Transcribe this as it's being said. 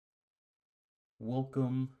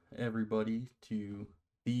Welcome, everybody, to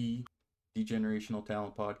the Degenerational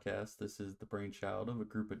Talent Podcast. This is the brainchild of a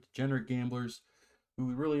group of degenerate gamblers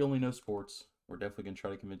who really only know sports. We're definitely going to try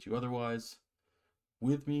to convince you otherwise.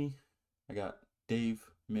 With me, I got Dave,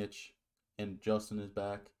 Mitch, and Justin is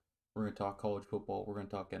back. We're going to talk college football. We're going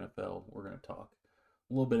to talk NFL. We're going to talk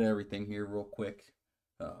a little bit of everything here real quick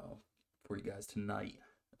for you guys tonight.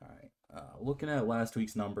 All right. Looking at last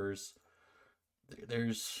week's numbers,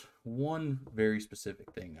 there's one very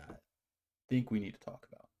specific thing I think we need to talk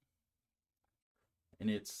about, and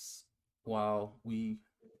it's while we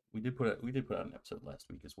did put out an episode last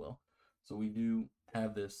week as well, so we do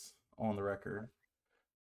have this on the record.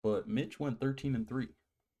 But Mitch went 13-3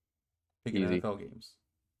 picking Easy. NFL games,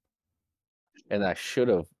 and I should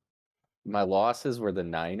have. My losses were the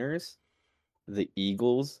Niners, the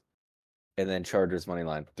Eagles, and then Chargers money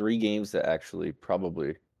line. 3 games that actually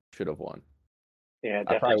probably should have won. Yeah,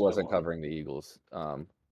 I probably wasn't covering the Eagles.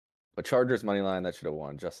 But Chargers money line, that should have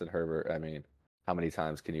won. Justin Herbert, I mean, how many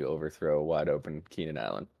times can you overthrow wide open Keenan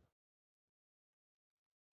Allen?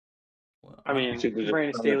 Well, I mean,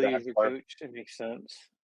 Brandon Staley is your coach. It makes sense.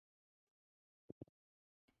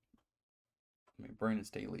 I mean, Brandon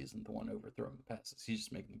Staley isn't the one overthrowing the passes. He's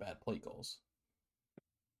just making bad play calls.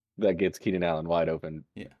 That gets Keenan Allen wide open.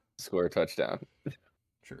 Yeah. Score a touchdown.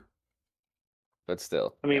 True. But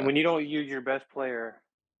still. I mean, when you don't use your best player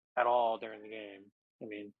at all during the game, I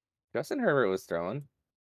mean. Justin Herbert was throwing.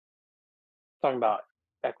 Talking about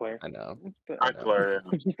Eckler. I know. Eckler.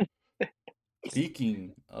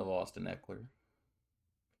 Speaking of Austin Eckler,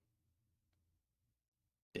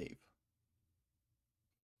 Dave.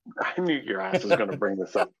 I knew your ass was going to bring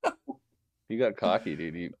this up. You got cocky,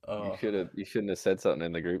 dude. You shouldn't have said something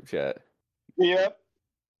in the group chat. Yep.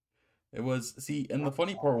 It was, and the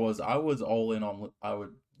funny part was I was all in on, I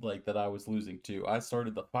was losing too. I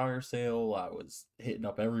started the fire sale. I was hitting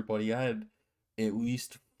up everybody. I had at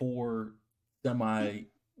least 4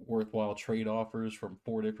 semi-worthwhile trade offers from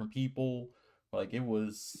 4 different people. Like,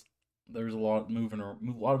 there's a lot of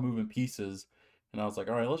moving pieces. And I was like,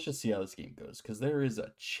 all right, let's just see how this game goes. Because there is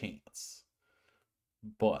a chance.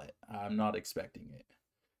 But I'm not expecting it.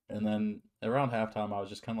 And then around halftime, I was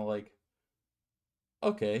just kind of like,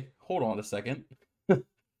 okay, hold on a second.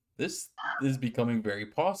 This is becoming very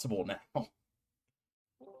possible now.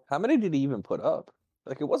 How many did he even put up?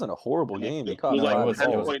 Like, it wasn't a horrible game. He caught like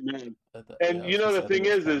 10.9. And you know the thing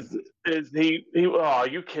is he? Oh, are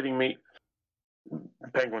you kidding me?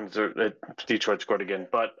 Penguins are Detroit scored again,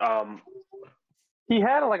 but he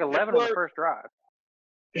had like 11 on the first drive.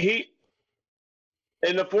 He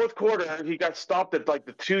in the fourth quarter he got stopped at like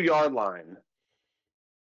the 2-yard line.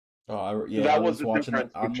 Oh, yeah, that I was the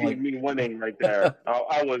difference between me winning right there.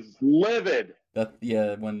 I was livid.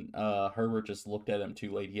 When Herbert just looked at him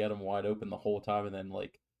too late, he had him wide open the whole time, and then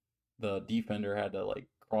like the defender had to like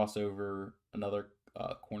cross over another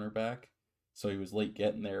cornerback, so he was late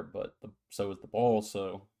getting there. But so was the ball,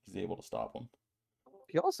 so he's able to stop him.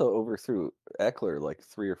 He also overthrew Eckler like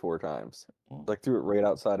 3 or 4 times, like threw it right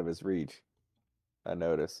outside of his reach. I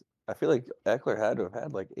noticed. I feel like Eckler had to have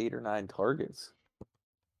had like 8 or 9 targets.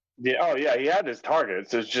 Yeah. Oh, yeah. He had his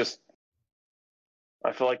targets. It's just,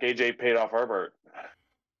 I feel like AJ paid off Herbert.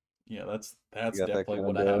 Yeah, that's definitely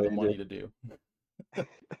what I have the money to do.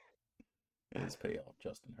 Is pay off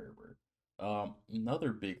Justin Herbert.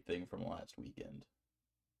 Another big thing from last weekend.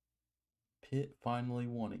 Pitt finally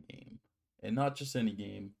won a game, and not just any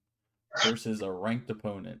game, versus a ranked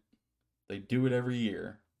opponent. They do it every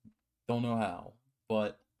year. Don't know how,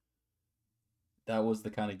 but that was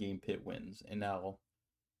the kind of game Pitt wins, and now,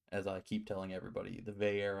 as I keep telling everybody, the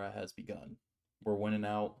Vay era has begun. We're winning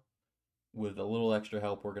out. With a little extra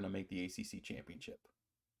help, we're going to make the ACC championship.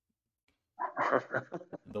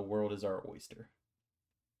 The world is our oyster.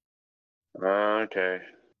 Okay.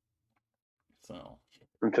 So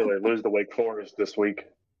until they lose to Wake Forest this week.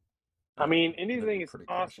 I mean, anything is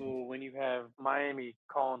possible when you have Miami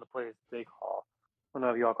calling the plays they call. I don't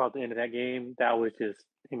know if y'all caught the end of that game. That was just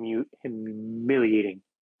humiliating.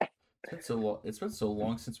 It's been so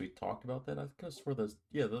long since we talked about that. I swear I was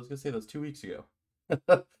gonna say that was 2 weeks ago.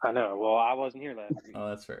 I know. Well, I wasn't here last week. Oh,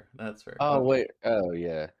 that's fair. Oh, okay. Wait. Oh,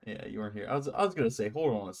 yeah. Yeah, you weren't here. I was gonna say,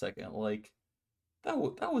 hold on a second. Like that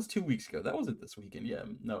was 2 weeks ago. That wasn't this weekend. Yeah,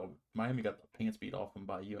 no. Miami got the pants beat off them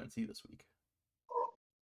by UNC this week.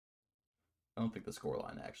 I don't think the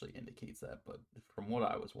scoreline actually indicates that, but from what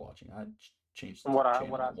I was watching, I changed the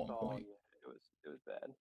channel at one point. Yeah, it was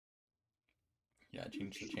bad. Yeah, I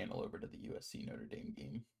changed the channel over to the USC Notre Dame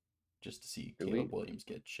game just to see Caleb Williams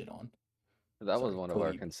get shit on. That was one of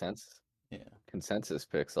our consensus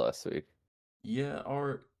picks last week. Yeah,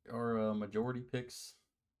 our our majority picks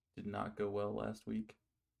did not go well last week.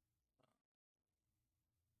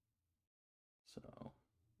 So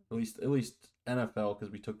at least NFL,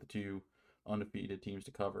 because we took the two undefeated teams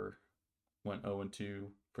to cover, went 0-2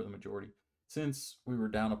 for the majority. Since we were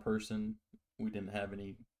down a person, we didn't have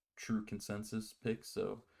any true consensus picks,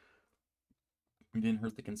 so we didn't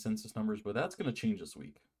hurt the consensus numbers, but that's going to change this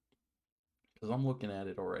week. Because I'm looking at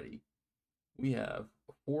it already. We have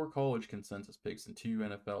 4 college consensus picks and 2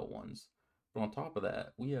 NFL ones. But on top of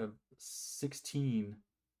that, we have 16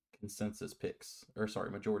 consensus picks,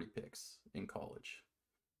 majority picks in college.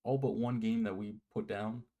 All but one game that we put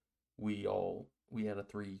down, we had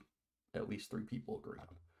at least 3 people agree on.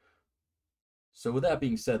 So with that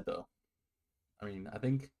being said, though, I mean, I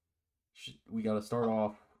think we got to start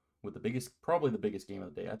off with probably the biggest game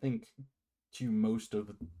of the day. I think to most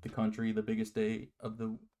of the country, the biggest game of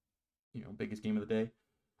the day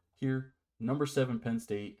here. Number 7 Penn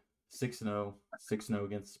State, 6-0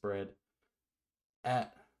 against the spread.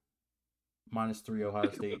 At -3 Ohio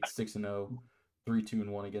State, 6-0,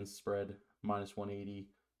 3-2-1 against the spread, -180.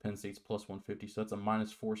 Penn State's +150. So that's a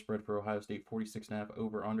 -4 spread for Ohio State, 46.5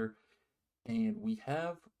 over under. And we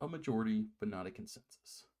have a majority, but not a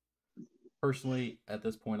consensus. Personally, at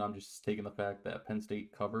this point, I'm just taking the fact that Penn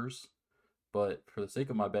State covers. But for the sake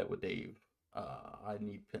of my bet with Dave, I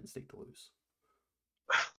need Penn State to lose.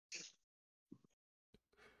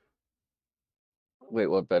 Wait,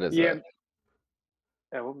 what bet is that?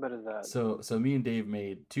 Yeah, what bet is that? So me and Dave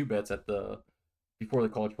made 2 bets before the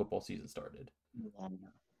college football season started.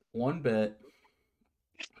 One bet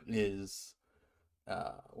is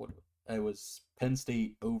it was Penn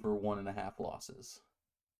State over 1.5 losses.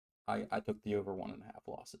 I took the over 1.5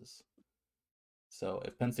 losses. So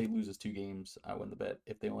if Penn State loses 2 games, I win the bet.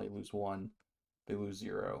 If they only lose 1, they lose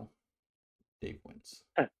 0. Dave wins.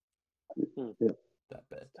 That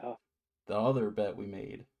bet. Tough. The other bet we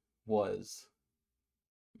made was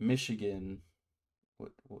Michigan.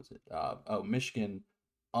 What was it? Michigan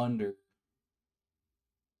under.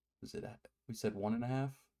 Was it? We said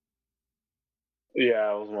 1.5.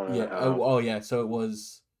 Yeah, it was 1.5. Oh yeah. So it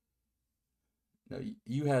was. No,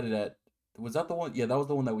 you had it at. Was that the one? Yeah, that was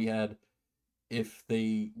the one that we had. If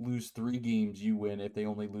they lose 3 games, you win. If they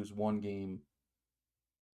only lose 1 game,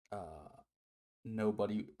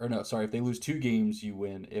 nobody. Or no, sorry. If they lose 2 games, you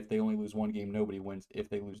win. If they only lose 1 game, nobody wins. If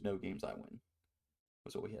they lose no games, I win.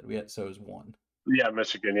 Was what we had. So it was 1. Yeah,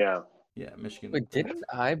 Michigan. Yeah. Yeah, Michigan. Wait, didn't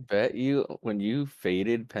I bet you when you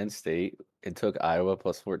faded Penn State and took Iowa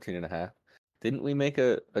 +14.5? Didn't we make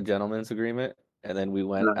a gentleman's agreement and then we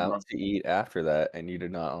went out to eat after that and you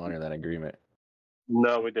did not honor that agreement?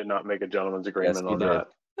 No, we did not make a gentleman's agreement on that.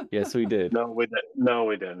 Yes, we did. No, we didn't. No,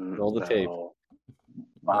 we didn't. Roll the tape.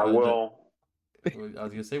 I will. I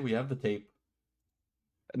was gonna say we have the tape.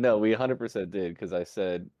 No, we 100% did because I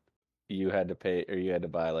said you had to pay or you had to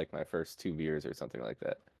buy like my first 2 beers or something like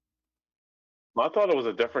that. I thought it was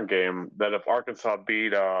a different game. That if Arkansas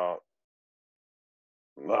beat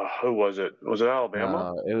who was it? Was it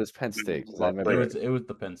Alabama? No, it was Penn State. It was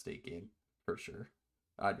the Penn State game for sure.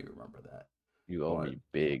 I do remember that. You owe me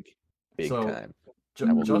big time.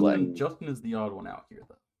 Justin is the odd one out here,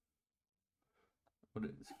 though.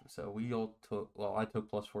 So we all took. Well, I took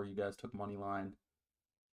 +4. You guys took money line.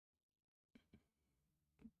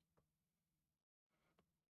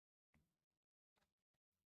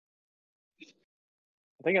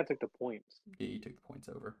 I think I took the points. Yeah, you took the points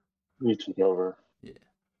over. You took over. Yeah.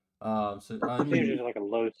 So I think it's like a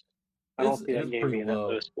low. I don't see that game being that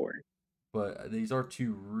low scoring. But these are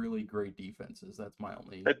 2 really great defenses. That's my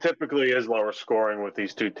only. It typically is lower scoring with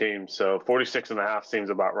these 2 teams, so 46.5 seems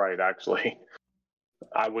about right. Actually,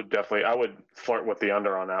 I would flirt with the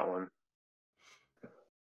under on that one.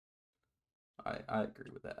 I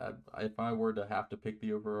agree with that. If I were to have to pick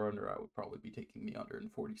the over or under, I would probably be taking the under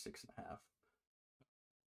in 46.5.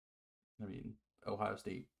 I mean, Ohio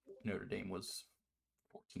State, Notre Dame was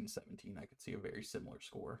 14-17. I could see a very similar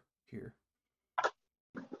score here.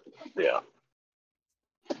 Yeah.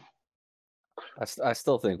 I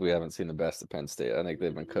still think we haven't seen the best of Penn State. I think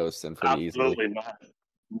they've been coasting pretty easily. Absolutely not.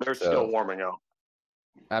 They're still warming up.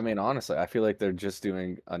 I mean, honestly, I feel like they're just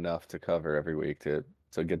doing enough to cover every week to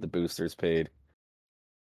get the boosters paid.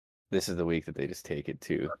 This is the week that they just take it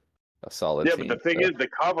to a solid team. Yeah, but the thing is, the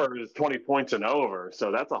cover is 20 points and over,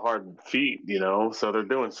 so that's a hard feat, So they're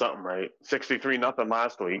doing something right. 63-0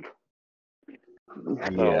 last week.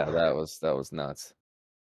 Yeah, that was nuts.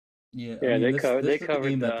 Yeah, they covered the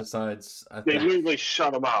game that decides. They literally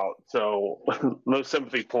shut them out, so no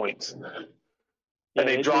sympathy points. Yeah, and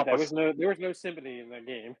they drop. There was no sympathy in that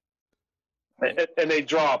game. And they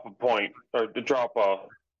drop a point or drop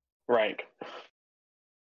rank.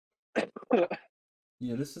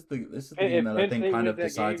 Yeah, this is the game that I think kind of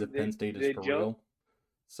decides if Penn State is for jump. real.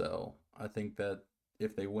 So I think that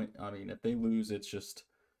if they win, if they lose, it's just,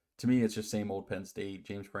 to me, it's just same old Penn State.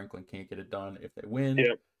 James Franklin can't get it done. If they win,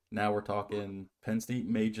 now we're talking Penn State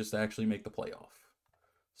may just actually make the playoff.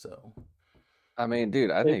 So, I mean, dude,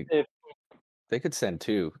 I think they could send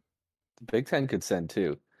 2. The Big Ten could send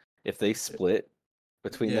 2 if they split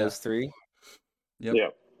between those 3.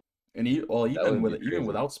 Yep. And even crazy.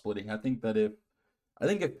 without splitting, I think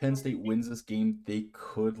if Penn State wins this game, they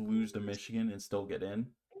could lose to Michigan and still get in.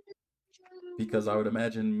 Because I would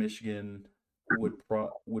imagine Michigan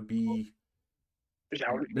would be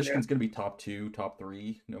Michigan's going to be top 2, top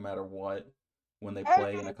 3, no matter what, when they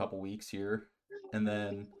play in a couple weeks here. And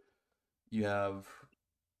then you have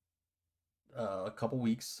a couple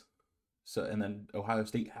weeks. So, and then Ohio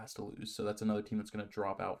State has to lose. So that's another team that's going to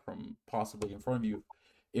drop out from possibly in front of you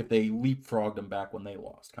if they leapfrogged them back when they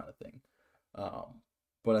lost, kind of thing.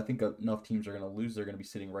 But I think enough teams are going to lose. They're going to be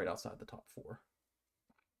sitting right outside the top 4.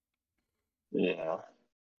 Yeah.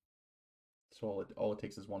 So all it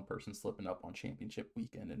takes is one person slipping up on championship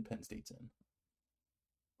weekend and Penn State's in.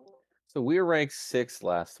 So we were ranked 6th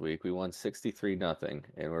last week. We won 63-0,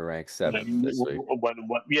 and we're ranked 7th this week.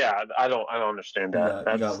 Yeah, I don't understand that.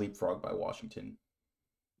 You got leapfrogged by Washington.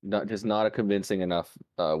 Not a convincing enough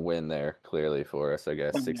win there, clearly, for us. I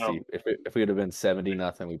guess 60. No. If we would have been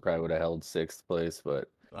 70-0, we probably would have held 6th place. But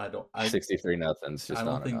 63-0 is just. I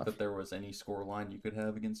don't think enough. that there was any score line you could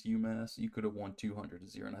have against UMass. You could have won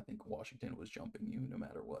 200-0, and I think Washington was jumping you no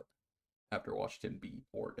matter what. After Washington beat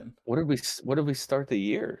Oregon. What did we start the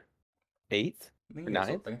year? 8th? 9th? I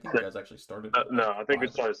think you guys actually started. No, I think we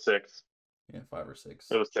started 6th. Yeah, 5 or 6.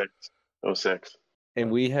 It was 6. And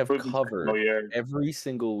we have covered every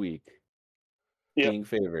single week being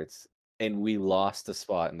favorites, and we lost a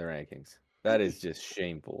spot in the rankings. That is just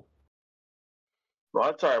shameful. Well,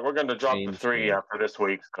 that's all right. We're going to drop to 3 after this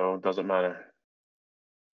week, so it doesn't matter.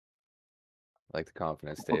 I like the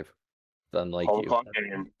confidence, Dave. It's unlike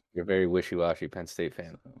you. You're a very wishy-washy Penn State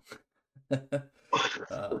fan.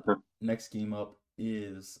 Next game up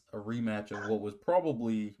is a rematch of what was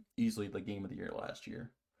probably easily the game of the year last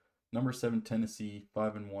year. Number 7 Tennessee,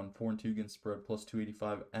 5-1, 4-2 against spread, plus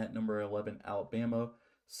 285 at number 11 Alabama,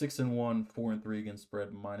 6-1, 4-3 against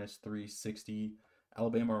spread, minus 360.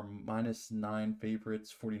 Alabama are minus 9 favorites,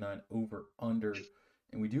 49 over under,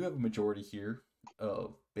 and we do have a majority here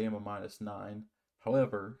of Bama minus 9.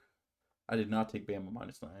 However, I did not take Bama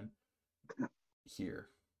minus 9 here.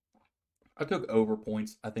 I took over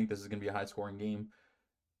points. I think this is going to be a high-scoring game,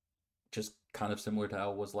 just kind of similar to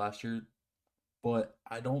how it was last year. But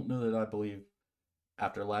I don't know that I believe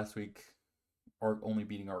after last week, only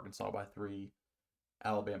beating Arkansas by 3,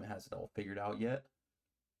 Alabama has it all figured out yet.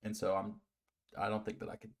 And so I don't think that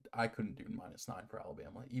I couldn't do minus 9 for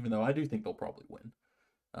Alabama, even though I do think they'll probably win.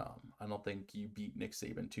 I don't think you beat Nick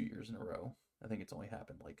Saban 2 years in a row. I think it's only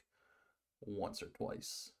happened like once or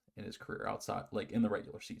twice in his career outside, like in the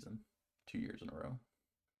regular season, 2 years in a row.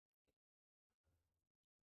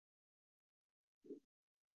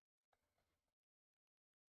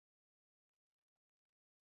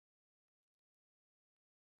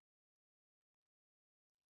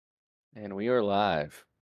 And we are live.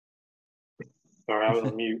 Sorry, I was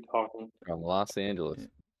on mute talking. From Los Angeles.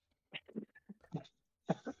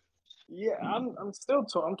 Yeah, I'm I'm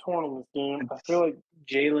torn on this game. I feel like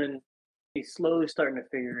Jalen, he's slowly starting to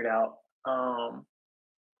figure it out. I'm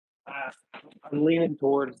leaning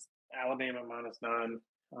towards Alabama minus 9,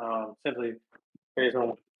 simply based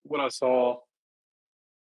on what I saw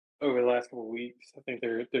over the last couple of weeks. I think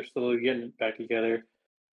they're slowly getting back together.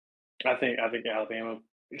 I think Alabama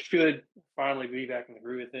should finally be back in the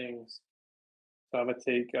groove of things. So I'm gonna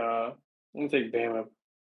take Bama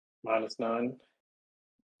minus 9.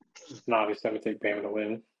 And obviously I'm gonna take Bama to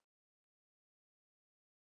win.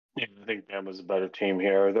 Yeah, I think Bama's a better team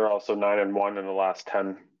here. They're also 9-1 in the last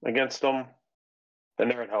 10 against them. Then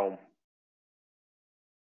they're at home.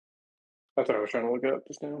 That's what I was trying to look up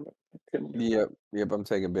just now. But Yep. I'm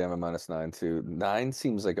taking Bama minus 9 too. 9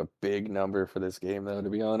 seems like a big number for this game, though. To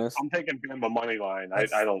be honest, I'm taking Bama money line. I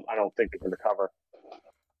don't think they're going to cover.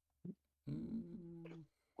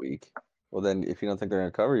 Weak. Well, then, if you don't think they're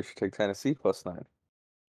going to cover, you should take Tennessee plus 9.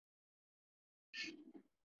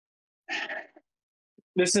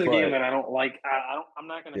 This is a game that I don't like. I'm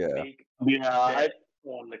not going to take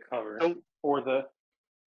on the cover or the.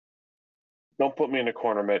 Don't put me in the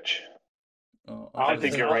corner, Mitch. I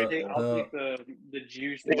think you're right. I'll take the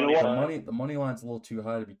juice. The money line's a little too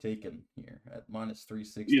high to be taken here at minus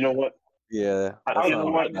 360. You know what? Yeah, I don't know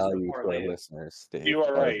what value for our listeners. Dave. You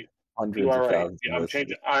are right. hundreds You are of right. thousands. Yeah, of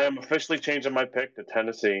listeners. I am officially changing my pick to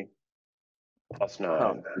Tennessee +9.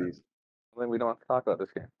 Oh, geez. Then we don't have to talk about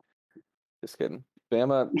this game. Just kidding.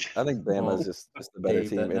 Bama. I think Bama Well, is just the better Dave,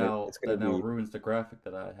 team, that and it's going to be. ruins the graphic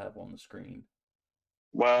that I have on the screen.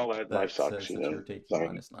 Well, that life That sucks. says that you're taking Sorry.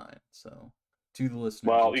 -9. So, to the listeners,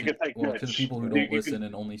 Well, and you can take to the Mitch. people who You don't can- listen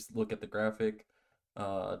and only look at the graphic,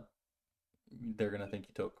 they're gonna think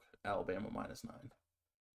you took Alabama -9.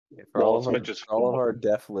 For all it's of Mitch's our fault.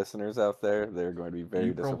 deaf listeners out there, they're going to be very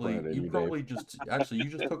You disappointed in you, Dave. you just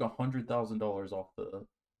took $100,000 off the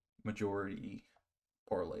majority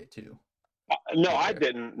parlay too. No, Right I there.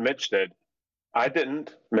 didn't. Mitch did. I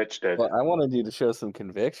didn't. Mitch did. Well, I wanted you to show some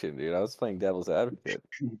conviction, dude. I was playing devil's advocate.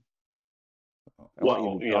 I want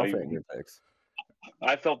you to be confident in your picks.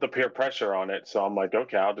 I felt the peer pressure on it, so I'm like,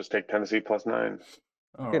 okay, I'll just take Tennessee +9.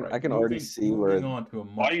 I can already see where. Moving on to a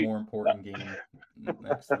much more important game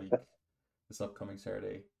next week, this upcoming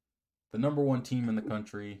Saturday. The number 1 team in the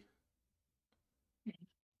country.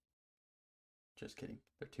 Just kidding.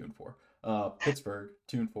 They're 2-4. Pittsburgh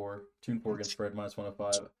 2-4. 2-4 against spread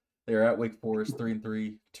 -105. They're at Wake Forest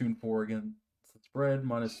 3-3. 2-4 against the spread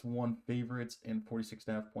 -1 favorites and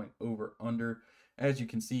 46.5 point over under. As you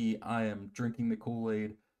can see, I am drinking the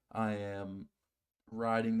Kool-Aid. I am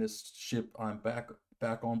riding this ship. I'm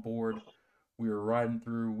back on board. We are riding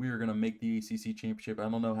through. We are going to make the ACC championship. I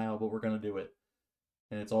don't know how, but we're going to do it.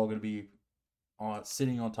 And it's all going to be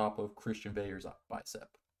sitting on top of Christian Vayer's bicep.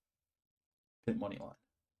 Pitt money line.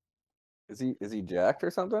 Is he jacked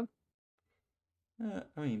or something? I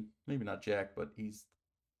mean, maybe not jacked, but he's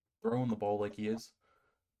throwing the ball like he is.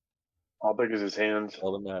 How big is his hands?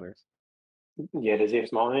 All that matters. Yeah, does he have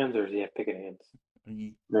small hands or does he have big hands?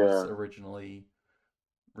 He was originally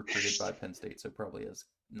recruited by Penn State, so probably has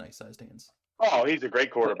nice sized hands. Oh, he's a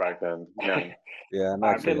great quarterback then. Yeah. Yeah, I'm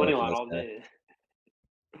I actually bet money liking line this all guy. day.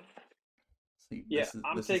 See, Yeah,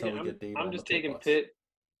 this is how we get Dave I'm on just the Pitt taking bus. Pitt.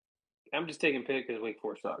 I'm just taking Pitt because Wake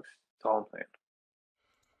Forest sucks. That's all I'm saying.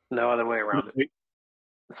 No other way around it.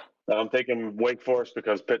 I'm taking Wake Forest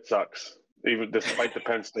because Pitt sucks, even despite the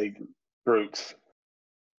Penn State roots.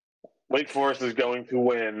 Wake Forest is going to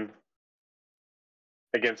win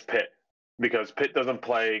against Pitt because Pitt doesn't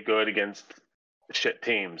play good against shit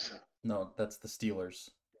teams. No, that's the Steelers.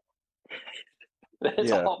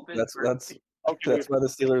 Yeah, that's why the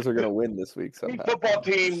Steelers are going to win this week somehow. The football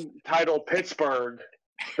team titled Pittsburgh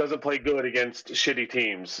doesn't play good against shitty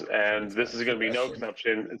teams, and this is going to be no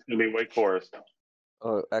exception. It's going to be Wake Forest.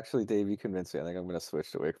 Oh, actually, Dave, you convinced me. I think I'm going to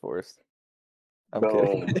switch to Wake Forest. I'm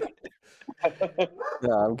kidding.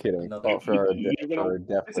 No, I'm kidding. For our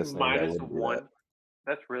deaf this is -1.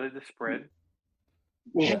 That's really the spread.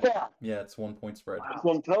 Yeah, it's 1 point spread. That's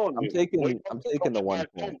what I'm telling you. I'm taking the 1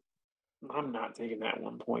 point. I'm not taking that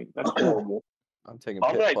 1 point. That's horrible. I'm taking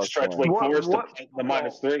All Pitt right, plus stretch 1. Wake Forest to the football-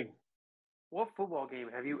 -3. What football game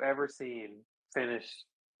have you ever seen finish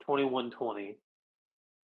 21-20?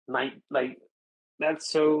 Like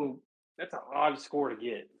that's an odd score to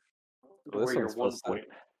get. Well, where you're 1 point.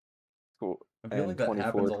 Cool. I feel like that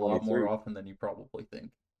happens a lot more often than you probably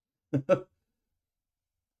think.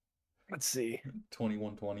 Let's see.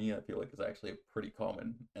 21-20, I feel like is actually a pretty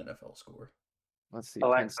common NFL score. Let's see.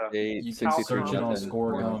 Alexa, Penn State, you can search it on 63-0.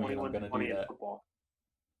 Scoregami, and I'm going to do that.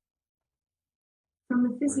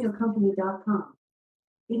 From thephysiocompany.com.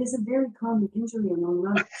 It is a very common injury among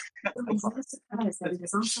runners. It is no surprise that it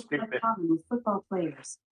is also quite common with football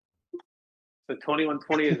players. So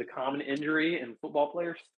 21-20 is a common injury in football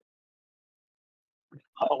players?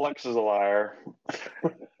 Alexa's a liar.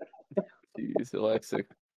 Jeez, Alexa.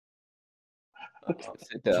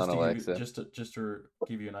 Sit down, Alexa. Just to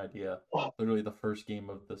give you an idea, literally the first game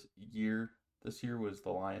of this year was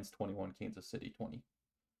the Lions 21, Kansas City 20.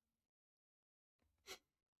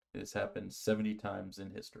 It has happened 70 times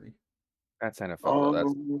in history. That's NFL, though.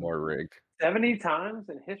 That's more rigged. 70 times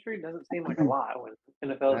in history doesn't seem like a lot when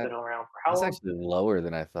NFL's been around for how long? That's actually lower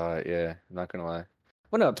than I thought. Yeah, I'm not gonna lie.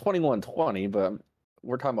 Well, no, 21-20, but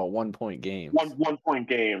we're talking about 1 point games. One point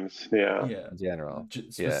games. Yeah. Yeah. In general.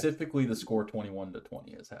 Specifically, the score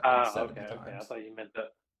 21-20 has happened 70 times. Okay. I thought you meant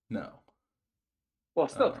that. No. Well,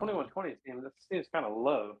 still 21-20 seems kind of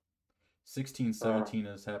low. 16-17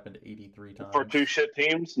 has happened 83 times. For two shit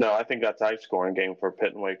teams? No, I think that's high scoring game for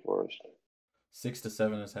Pitt and Wake Forest.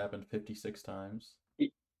 6-7 has happened 56 times.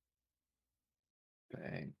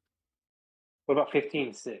 Dang. What about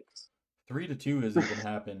 15-6? 3-2 has even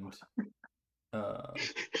happened.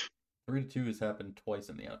 3-2 has happened twice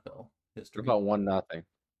in the NFL history. What about 1-0?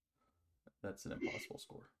 That's an impossible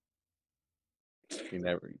score. You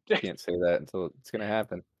can't say that until it's gonna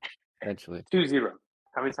happen eventually. 2-0.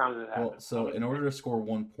 How many times has it happened? Well, so in order to score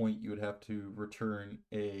 1 point, you would have to return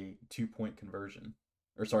a 2-point conversion,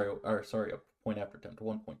 or sorry, a point after attempt,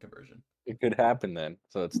 1 point conversion. It could happen then,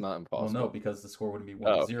 so it's not impossible. Well, no, because the score wouldn't be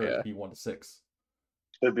 1-0; it'd be 1-6.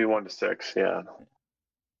 It'd be 1-6. Yeah.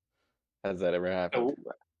 Has that ever happened?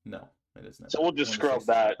 No, it is never. So we'll just 1-6 scrub has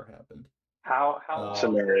that. never happened. How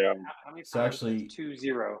Scenario. How many times So actually, has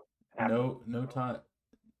 2-0 happened? No time.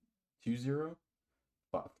 2-0,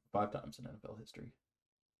 5 times in NFL history.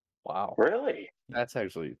 Wow. Really? That's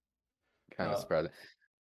actually kind of surprising.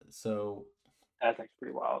 So That's actually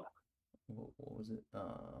pretty wild. what was it?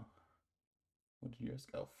 What did you guys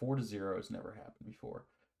go? 4-0 has never happened before.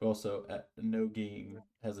 But also, at no game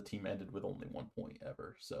has a team ended with only 1 point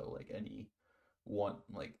ever. So like any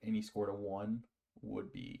score to 1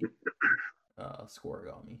 would be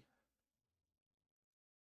scoregami.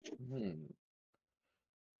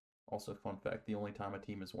 Also, fun fact: the only time a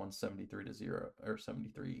team has won 73-0 or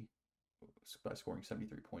 73 by scoring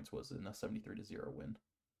 73 points was in a 73-0 win.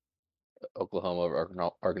 Oklahoma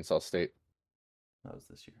or Arkansas State. That was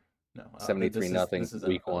this year. No, 73-0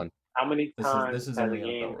 week NFL. 1. How many times this is has only a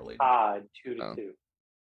game NFL related. tied 2-2? It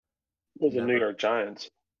was the New Never. York Giants.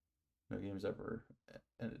 No games ever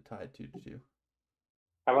ended tied 2-2.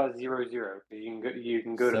 How about 0-0? You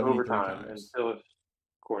can go to 73 overtime and times. still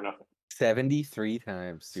score nothing. 73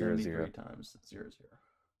 times 73 0-0. times 0-0.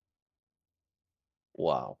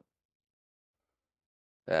 Wow.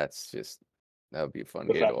 That would be a fun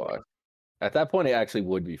What's game that to mean? watch. At that point, it actually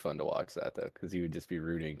would be fun to watch that, though, because you would just be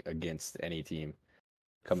rooting against any team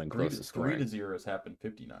coming close to scoring. 3-0 has happened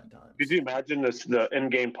 59 times. Could you imagine the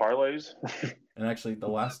in-game parlays? And actually, the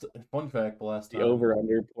last time The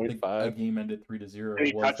over-under a 0.5. game ended 3-0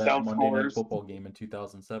 Any was that touchdown Monday Night scores? Football game in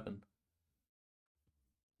 2007.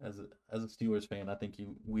 As a Steelers fan, I think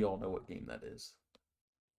we all know what game that is.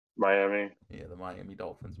 Miami. Yeah, the Miami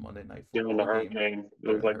Dolphins Monday Night During Football the game. hurricane. It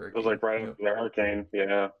During was the like right hurricane. after the hurricane.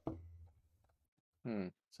 Yeah.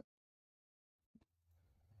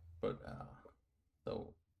 But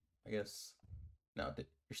so I guess now you're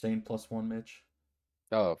staying +1, Mitch.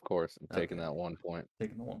 Oh, of course. I'm taking Okay. that 1 point.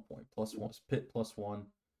 Taking the 1 point. +1. Pitt +1.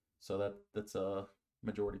 So that's a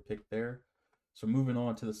majority pick there. So moving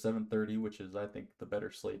on to the 7:30, which is I think the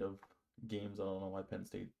better slate of games. I don't know why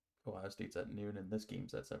Ohio State's at noon and this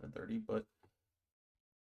game's at 7:30, but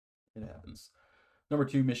it happens. Number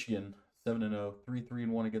 2, Michigan, 7-0,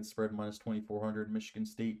 3-3-1 against spread -2,400. Michigan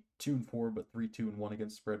State 2-4, but 3-2-1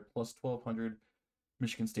 against spread +1,200.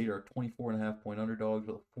 Michigan State are 24.5 point underdogs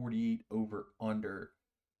with a 48 over under.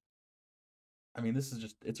 I mean,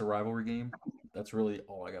 it's a rivalry game. That's really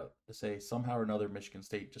all I got to say. Somehow or another, Michigan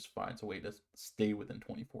State just finds a way to stay within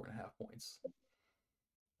 24.5 points.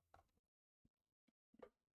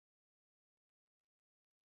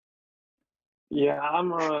 Yeah,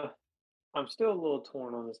 I'm still a little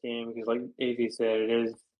torn on this game because, like AV said, it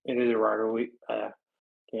is a rivalry.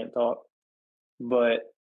 Can't talk,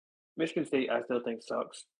 but Michigan State I still think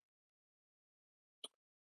sucks.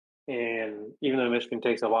 And even though Michigan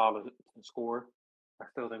takes a while to score, I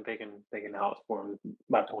still think they can outscore them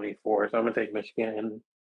by 24. So I'm gonna take Michigan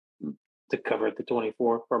to cover at the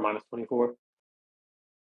 24 or -24.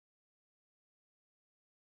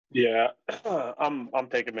 Yeah, I'm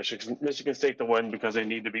taking Michigan State to win because they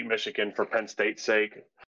need to beat Michigan for Penn State's sake.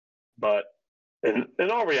 But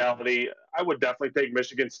in all reality, I would definitely take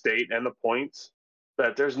Michigan State and the points.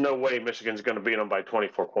 That there's no way Michigan's going to beat them by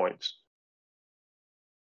 24 points.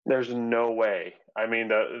 There's no way. I mean,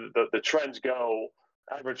 the trends go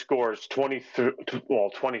average scores 23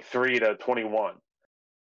 to 21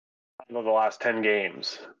 out of the last 10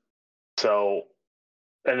 games. So,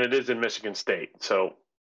 and it is in Michigan State. So.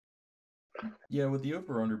 Yeah, with the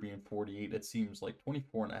over-under being 48, it seems like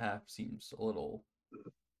 24.5 seems a little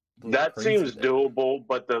That crazy seems there. doable,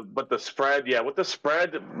 but the spread,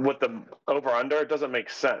 with the over-under, it doesn't make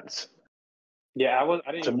sense. Yeah,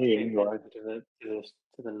 I didn't To even me, pay anyway. attention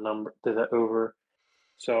to the number to the over.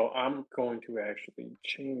 So I'm going to actually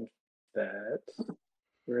change that.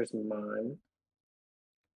 Where's mine?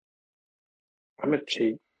 I'm gonna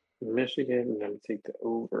take Michigan and I'm gonna take the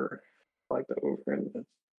over. I like the over in this.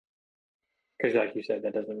 Because like you said,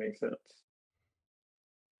 that doesn't make sense.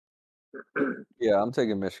 Yeah, I'm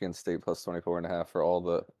taking Michigan State plus 24.5 for all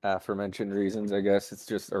the aforementioned reasons, I guess. It's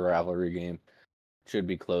just a rivalry game. Should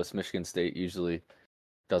be close. Michigan State usually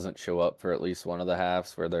doesn't show up for at least one of the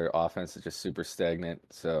halves where their offense is just super stagnant.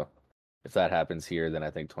 So if that happens here, then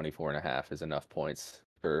I think 24.5 is enough points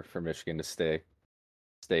for Michigan to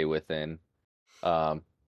stay within. I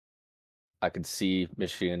could see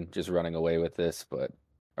Michigan just running away with this, but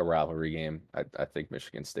a rivalry game, I think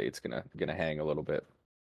Michigan State's gonna hang a little bit.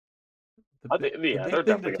 The they're big thing to definitely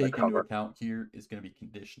going take to into cover. account here is going to be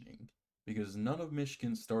conditioning because none of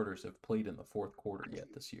Michigan's starters have played in the fourth quarter yet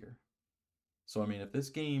this year. So I mean,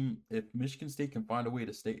 if Michigan State can find a way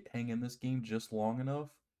to hang in this game just long enough,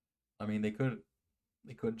 I mean they could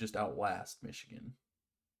just outlast Michigan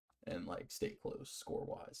and like stay close score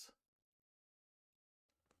wise.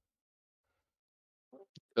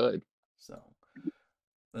 Good. So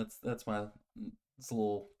that's my it's a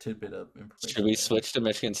little tidbit of information. Should we there. switch to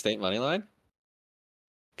Michigan State money line?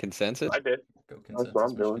 Consensus? I did. Go what consensus I'm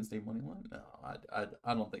Michigan doing. State money line? No,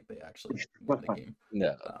 I don't think they actually win the game.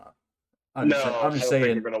 No. I'm just I don't think saying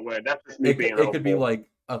they're going to win. That's just me being it could be hopeful. like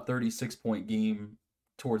a 36-point game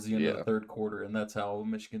towards the end of Yeah. the third quarter, and that's how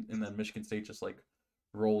Michigan State just like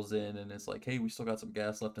rolls in and it's like, hey, we still got some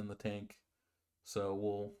gas left in the tank, so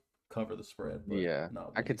we'll cover the spread. But Yeah.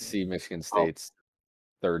 not I win could the game. see Michigan State's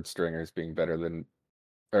third stringers being better than,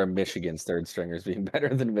 or Michigan's third stringers being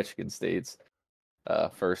better than Michigan State's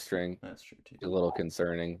first string. That's true too. A little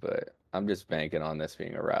concerning, but I'm just banking on this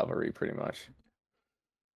being a rivalry pretty much.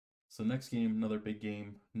 So next game, another big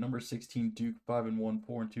game. Number 16 Duke 5-1,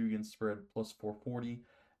 4-2 against spread plus 440.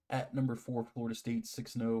 At number 4 Florida State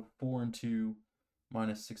 6-0, 4-2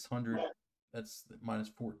 minus 600. That's minus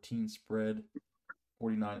 14 spread.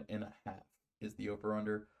 49.5 is the over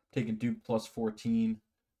under. Taking Duke plus 14.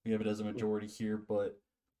 We have it as a majority here, but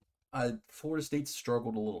Florida State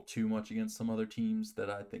struggled a little too much against some other teams that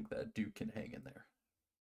I think that Duke can hang in there.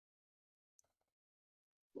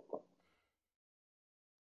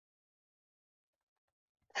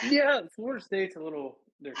 Yeah, Florida State's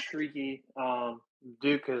they're streaky.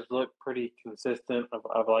 Duke has looked pretty consistent of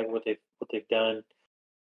like what they've done.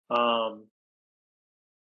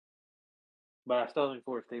 But I still think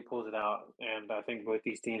Florida State pulls it out, and I think both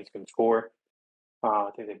these teams can score. I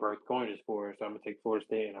think they both going to score, so I'm gonna take Florida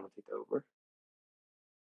State and I'm gonna take the over.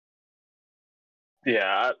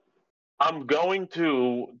 Yeah, I'm going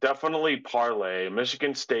to definitely parlay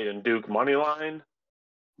Michigan State and Duke money line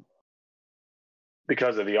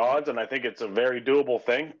because of the odds, and I think it's a very doable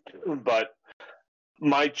thing. But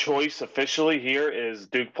my choice officially here is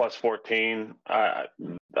Duke plus 14. I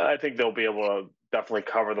think they'll be able to definitely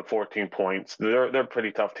cover the 14 points. They're a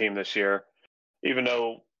pretty tough team this year, even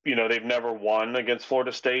though they've never won against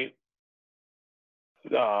Florida State.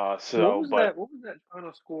 What was that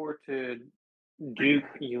final score to Duke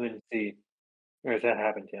UNC? Or has that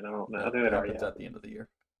happened yet? I don't know. I think That that already happens at happened. the end of the year.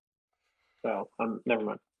 So never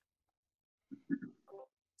mind.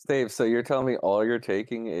 Dave, so you're telling me all you're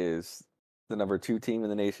taking is the number 2 team in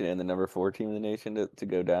the nation and the number 4 team in the nation to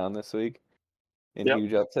go down this week in Yep.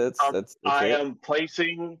 huge upsets? That's I it? am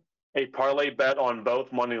placing a parlay bet on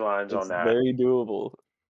both money lines It's on that. very doable.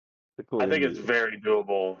 I think it's very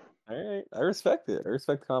doable. All right. I respect it. I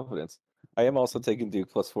respect confidence. I am also taking Duke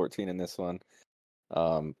plus 14 in this one.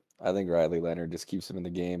 I think Riley Leonard just keeps him in the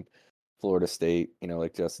game. Florida State,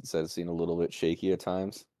 like Justin said, seen a little bit shaky at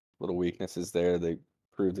times. Little weaknesses there. They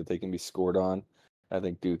proved that they can be scored on. I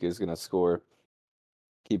think Duke is going to score.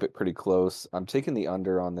 Keep it pretty close. I'm taking the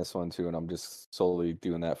under on this one too, and I'm just solely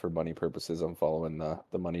doing that for money purposes. I'm following the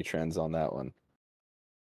money trends on that one.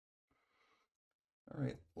 All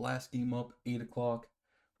right, last game up, 8 o'clock.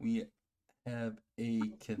 We have a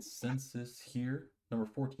consensus here. Number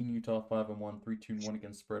 14 Utah 5-1, 3-2-1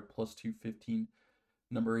 against spread plus 215.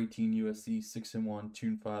 Number 18 USC 6-1,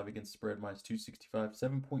 2-5 against spread minus 265.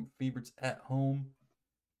 7-point favorites at home.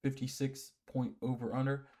 56-point over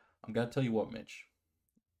under. I'm gonna tell you what, Mitch.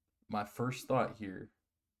 My first thought here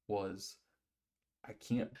was I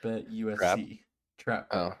can't bet USC. Trap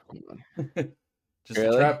bet. Oh, Just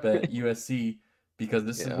really? a trap bet USC because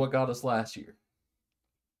this is Yeah. what got us last year.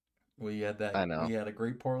 We had I know. We had a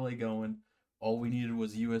great parlay going. All we needed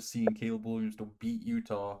was USC and Caleb Williams to beat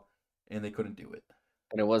Utah, and they couldn't do it.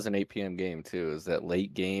 And it was an 8 p.m. game too. It was that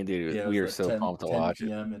late game, dude. Yeah, We it were was so 10, pumped to 10 watch it.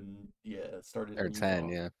 p.m. and it started Or in 10,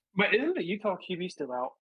 Utah. yeah. But isn't the Utah QB still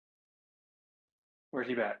out? Where's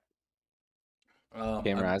he back?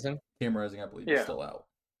 Cam Rising? Cam Rising, I believe, is Yeah. still out.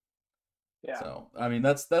 Yeah. So, I mean,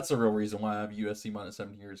 that's a real reason why I have USC minus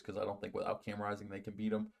 7 here is because I don't think without Cam Rising they can beat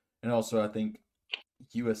them. And also, I think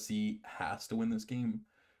USC has to win this game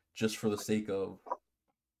just for the sake of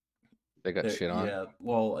They got shit on. Yeah,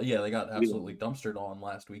 well, yeah, they got absolutely dumpstered on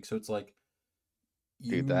last week. So it's like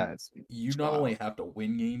you not only have to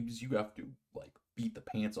win games, you have to like beat the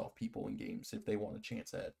pants off people in games if they want a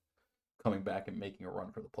chance at coming back and making a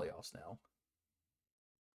run for the playoffs now.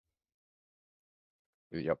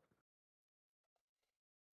 Yep.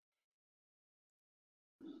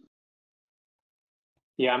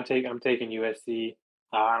 Yeah, I'm taking USC.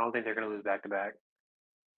 I don't think they're going to lose back to back.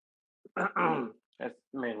 That's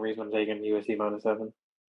the main reason I'm taking USC -7.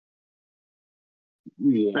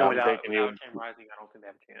 Yeah, And I'm without taking you. Cam Rising, I don't think they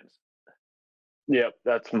have a chance. Yep,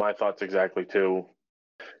 that's my thoughts exactly too.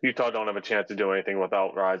 Utah don't have a chance to do anything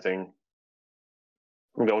without Rising.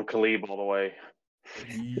 I'm going Khalib all the way.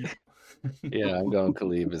 Yeah, I'm going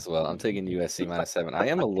Khalib as well. I'm taking USC -7. I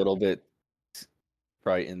am a little bit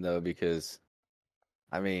frightened though because,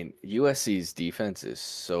 I mean, USC's defense is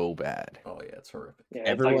so bad. Oh yeah, it's horrific. Yeah,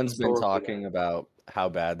 Everyone's it's been historically talking bad. about how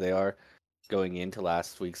bad they are going into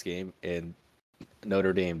last week's game, and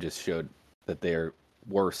Notre Dame just showed that they're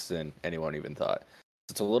worse than anyone even thought.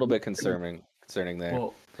 It's a little bit concerning there.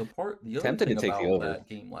 Well, the other Tempted to thing take the about over. that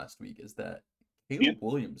game last week is that Caleb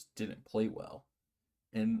Williams didn't play well.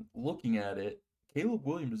 And looking at it, Caleb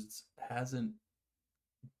Williams hasn't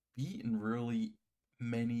beaten really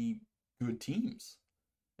many good teams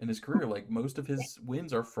in his career. Like most of his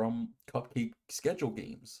wins are from cupcake schedule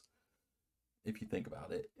games, if you think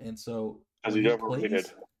about it. And so As when he's he overrated.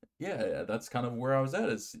 plays, yeah, that's kind of where I was at.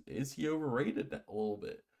 Is he overrated a little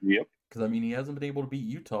bit? Yep. Because I mean, he hasn't been able to beat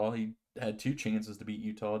Utah. He had 2 chances to beat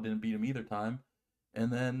Utah, didn't beat him either time,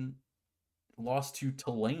 and then lost to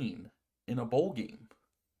Tulane in a bowl game.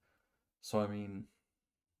 So I mean,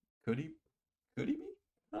 could he be?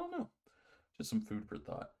 I don't know. Just some food for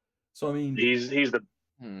thought. So I mean, He's the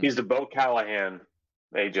Bo Callahan,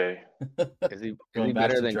 AJ. Is he going back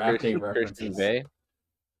better to than draft day Christian references. Vay?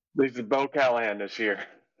 He's the Bo Callahan this year.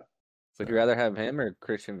 Would you rather have him or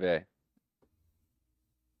Christian Vay?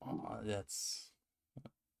 That's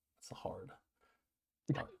a hard.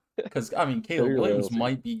 Because I mean, Caleb your Williams loyalty.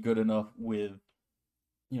 might be good enough with,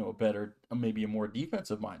 a better, maybe a more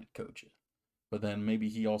defensive-minded coach. But then maybe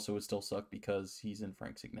he also would still suck because he's in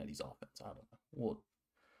Frank Signetti's offense. I don't know. Well,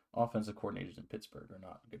 offensive coordinators in Pittsburgh are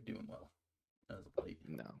not doing well as of late.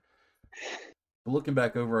 No. But looking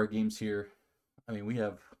back over our games here, I mean, we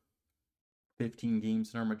have 15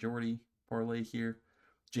 games in our majority parlay here.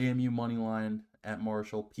 JMU money line at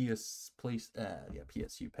Marshall,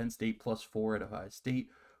 PSU, Penn State +4 at Ohio State,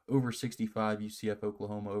 over 65 UCF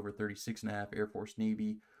Oklahoma, over 36.5 Air Force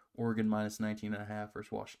Navy, Oregon -19.5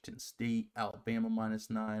 versus Washington State, Alabama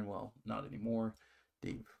 -9. Well, not anymore.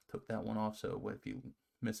 Dave took that one off. So if you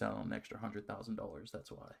miss out on an extra $100,000,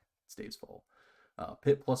 that's why it stays full.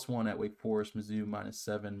 Pitt +1 at Wake Forest, Mizzou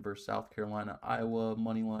 -7 versus South Carolina, Iowa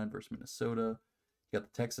money line versus Minnesota. You got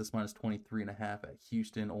the Texas -23.5 at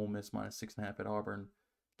Houston, Ole Miss -6.5 at Auburn,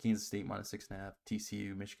 Kansas State -6.5,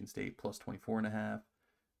 TCU, Michigan State +24.5,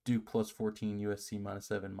 Duke +14, USC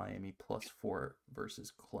 -7, Miami +4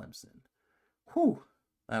 versus Clemson. Whew,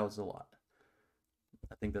 that was a lot.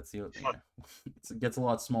 I think that's the other thing. It gets a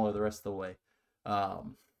lot smaller the rest of the way.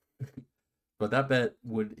 But that bet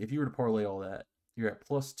would, if you were to parlay all that, you're at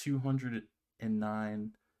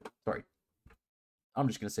 +209. Sorry, I'm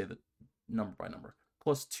just going to say the number by number.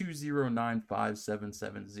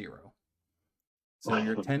 +2095770. So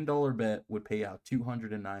your $10 bet would pay out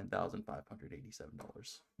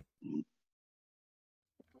 $209,587.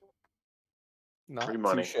 Not Free too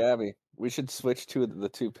money. shabby. We should switch to the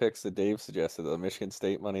 2 picks that Dave suggested: the Michigan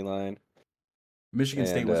State money line. Michigan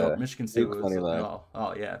State Duke was money line.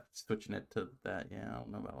 oh yeah, switching it to that. Yeah, I don't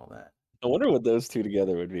know about all that. I wonder what those two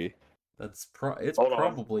together would be. It's Hold on.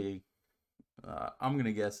 probably I'm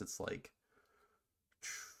gonna guess it's like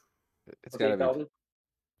It's got to be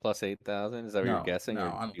plus 8,000. Is that what you're guessing? No,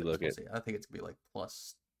 or I don't you think look it's at? I think it's gonna be like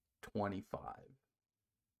 +25.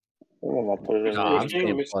 I'll put it in No, there. I'm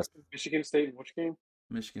saying plus. Michigan State and which game?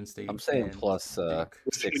 Michigan State. I'm saying and plus Duke.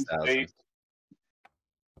 6,000.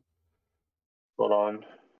 Hold on.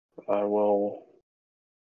 I'll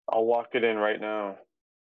lock it in right now.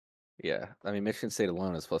 Yeah, I mean Michigan State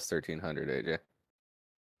alone is plus 1,300. AJ.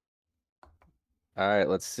 All right,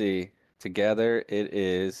 let's see. Together it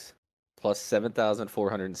is plus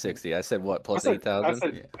 7,460. I said what? Plus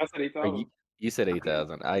 8,000. I said 8,000. You said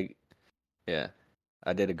 8,000. I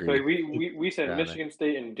did agree. So we said Got it. Michigan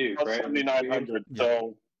State and Duke, Plus right? 7,900. Yeah.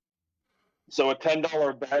 So a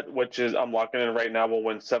 $10 bet, which is I'm locking in right now, will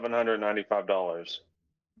win $795.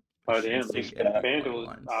 Oh Michigan damn! State Yeah. and Duke money FanDuel's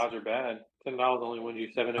lines. odds are bad. $10 only wins you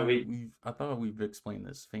I 708. mean, I thought we've explained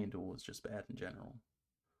this. FanDuel is just bad in general.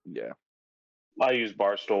 Yeah. I use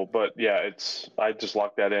Barstool, but yeah, I just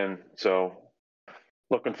locked that in. So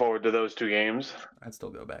looking forward to those 2 games. I'd still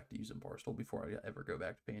go back to using Barstool before I ever go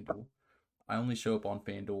back to FanDuel. I only show up on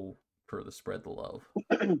FanDuel for the spread the love.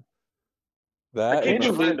 That They and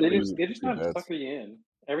just free not bets. suck me in.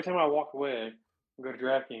 Every time I walk away and go to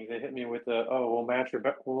DraftKings, they hit me with the we'll match your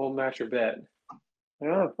bet.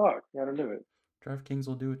 Oh fuck, gotta do it. DraftKings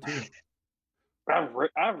will do it too. I've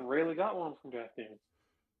rarely got one from DraftKings.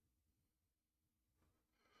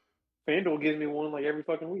 FanDuel gives me one like every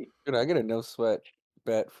fucking week. Dude, I get a no sweat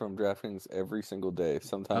bet from DraftKings every single day. I was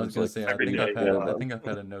Sometimes gonna like say I every think day, I've had yeah. I think I've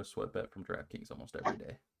had a no sweat bet from DraftKings almost every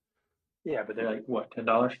day. Yeah, but they're like what,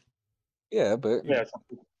 $10? yeah, but Yeah,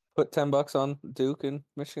 put $10 on Duke and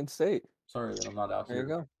Michigan State. Sorry that I'm not out There you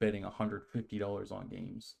here go. betting $150 on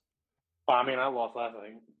games. Well, I mean, I lost last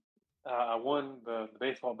night. I won the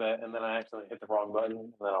baseball bet, and then I actually hit the wrong button,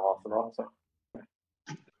 and then I lost it all. So,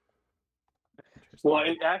 well,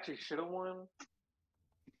 it actually should have won,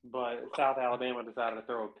 but South Alabama decided to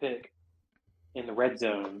throw a pick in the red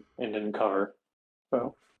zone and didn't cover.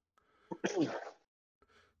 So,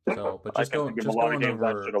 But I can think of a lot of games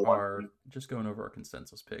I should have won. just going over our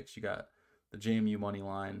consensus picks. You got the JMU money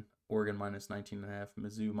line, Oregon minus 19.5,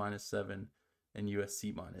 Mizzou minus 7, and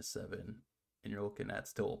USC minus 7, and you're looking at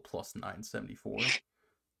still a plus 974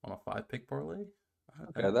 on a 5-pick parlay.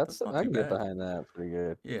 Yeah, that's not I too can get bad. behind that pretty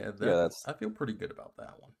good. Yeah, that's. I feel pretty good about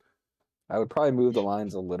that one. I would probably move the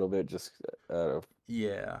lines a little bit just out of.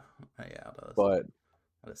 Yeah, But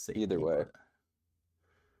out of safety, either way. but-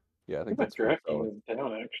 Yeah, I think my that's pretty drafting solid. is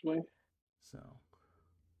down actually. So,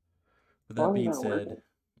 with that Why being not working? said,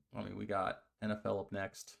 I mean we got NFL up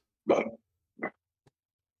next, and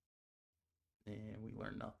we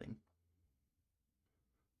learned nothing.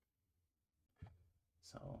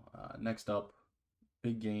 So next up,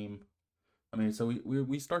 big game. I mean, so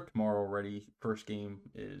we start tomorrow already. First game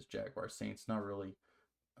is Jaguars Saints. Not really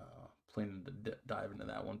planning to dive into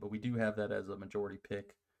that one, but we do have that as a majority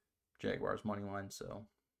pick, Jaguars money line. So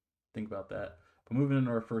think about that. But moving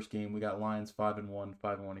into our first game, we got Lions 5-1,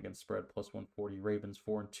 5-1 against spread plus 140. Ravens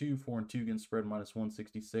 4-2, 4-2 against spread minus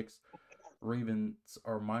 166. Ravens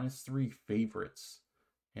are -3 favorites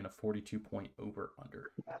and a 42-point over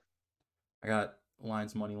under. I got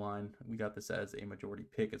Lions money line. We got this as a majority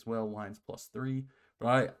pick as well. Lions +3,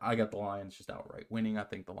 but I got the Lions just outright winning. I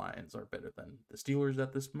think the Lions are better than the Steelers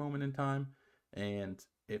at this moment in time, and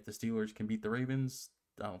if the Steelers can beat the Ravens,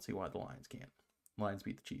 I don't see why the Lions can't. Lions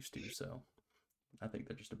beat the Chiefs too, so I think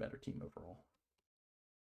they're just a better team overall.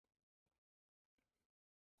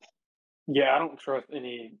 Yeah, I don't trust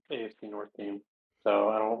any AFC North team, so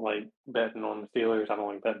I don't like betting on the Steelers. I don't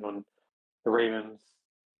like betting on the Ravens,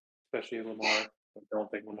 especially Lamar. I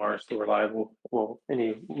don't think Lamar is still reliable. Well,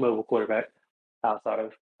 any mobile quarterback outside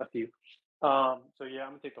of a few. So yeah, I'm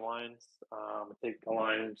gonna take the Lions. I'm gonna take the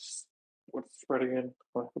Lions. What's the spread again?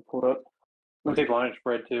 I have to pull it up. I'm gonna take the Lions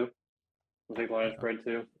spread too. I'm gonna take the Lions spread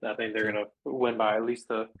too. I think they're gonna win by at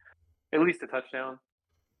least a touchdown.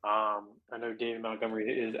 I know David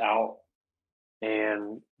Montgomery is out,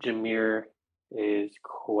 and Jameer is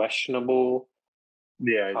questionable.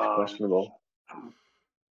 Yeah, it's questionable.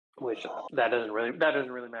 Which that doesn't really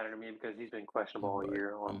matter to me because he's been questionable all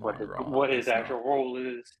year on what his actual role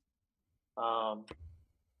is.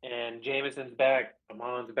 And Jameson's back,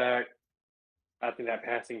 Amon's back. I think that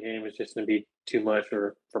passing game is just going to be too much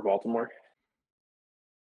for Baltimore.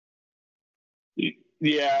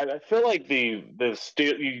 Yeah, I feel like the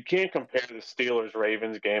you can't compare the Steelers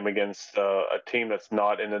Ravens game against a team that's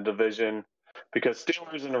not in a division because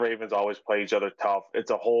Steelers and the Ravens always play each other tough.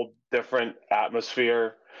 It's a whole different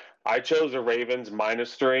atmosphere. I chose the Ravens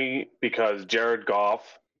 -3 because Jared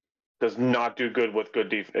Goff does not do good with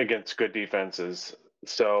against good defenses.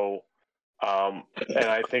 So, and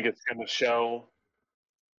I think it's going to show.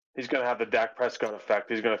 He's going to have the Dak Prescott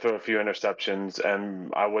effect. He's going to throw a few interceptions,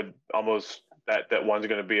 and I would almost bet that one's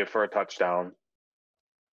going to be for a touchdown.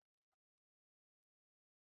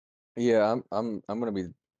 Yeah, I'm going to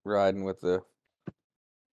be riding with the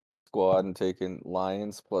squad and taking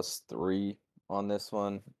Lions +3 on this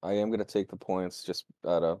one. I am going to take the points just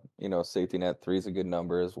out of, safety net. 3 is a good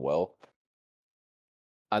number as well.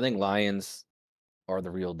 I think Lions are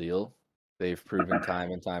the real deal. They've proven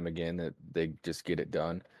time and time again that they just get it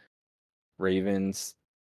done. Ravens,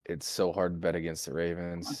 it's so hard to bet against the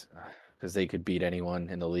Ravens because they could beat anyone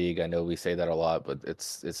in the league. I know we say that a lot, but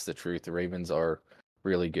it's the truth. The Ravens are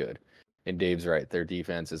really good. And Dave's right. Their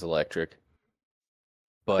defense is electric.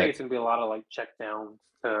 But I think it's going to be a lot of like check downs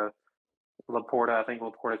to Laporta. I think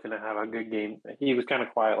Laporta's going to have a good game. He was kind of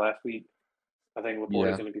quiet last week. I think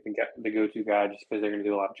Laporta's going to be the go-to guy just because they're going to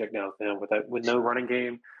do a lot of check downs to him. With no running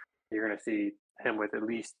game, you're going to see him with at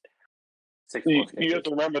least 6 You have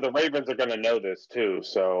to remember the Ravens are going to know this too.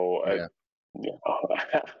 So I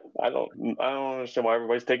don't understand why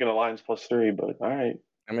everybody's taking the Lions +3, but all right.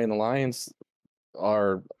 I mean, the Lions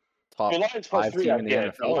are top Lions five +3 team in the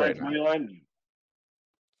NFL right now. money line.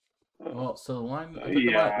 Well, so the line, I took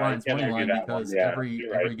the Lions money line because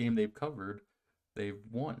every game they've covered, they've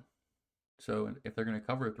won. So if they're going to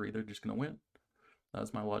cover 3, they're just going to win.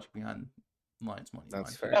 That's my logic behind Lions money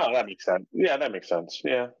That's line. fair. Oh, that makes sense. Yeah, that makes sense.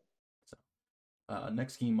 Yeah.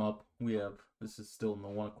 Next game up, we have, this is still in the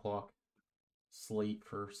 1 o'clock slate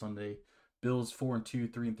for Sunday. Bills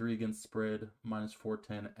 4-2, 3-3 against spread, minus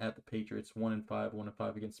 410 at the Patriots, 1-5,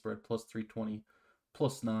 1-5 against spread, plus 320,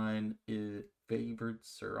 plus 9 is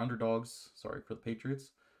favorites or underdogs, sorry, for the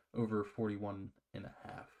Patriots. Over 41.5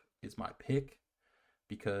 is my pick,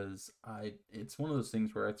 because it's one of those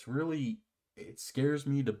things where it scares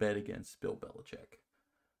me to bet against Bill Belichick.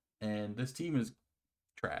 And this team is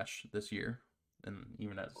trash this year. And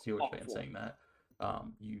even as a Steelers fan saying that,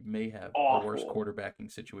 you may have a worse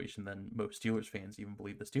quarterbacking situation than most Steelers fans even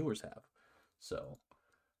believe the Steelers have. So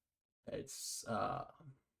it's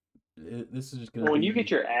this is just going to be when you get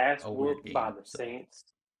your ass a weird whooped game. by the Saints,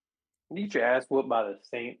 when you get your ass whooped by the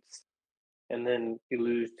Saints, and then you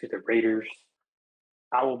lose to the Raiders,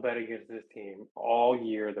 I will bet against this team all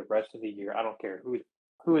year, the rest of the year. I don't care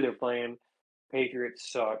who they're playing.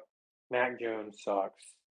 Patriots suck. Mac Jones sucks.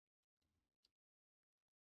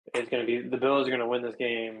 It's going to be the Bills are going to win this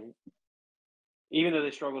game, even though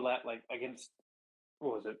they struggled against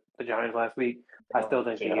the Giants last week. I still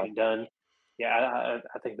think they get it done. Yeah,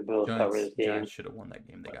 I think the Bills cover this game. Giants should have won that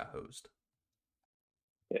game. They got hosed.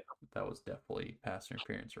 Yeah, that was definitely pass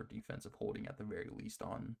interference or defensive holding at the very least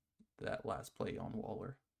on that last play on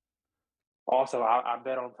Waller. Also, I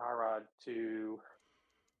bet on Tyrod to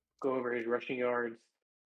go over his rushing yards.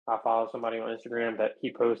 I follow somebody on Instagram that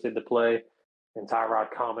he posted the play, and Tyrod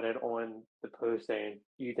commented on the post saying,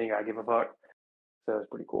 "You think I give a fuck?" So it's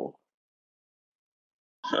pretty cool.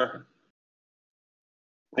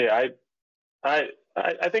 Yeah,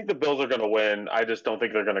 I think the Bills are going to win. I just don't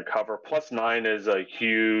think they're going to cover. Plus 9 is a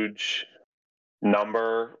huge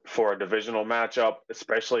number for a divisional matchup,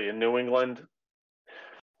 especially in New England.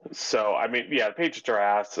 So, I mean, yeah, the Patriots are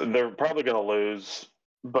ass. They're probably going to lose,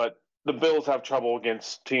 but the Bills have trouble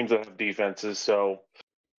against teams that have defenses. So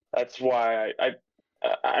that's why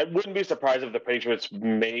I wouldn't be surprised if the Patriots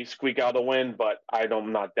may squeak out a win, but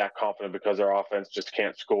I'm not that confident because their offense just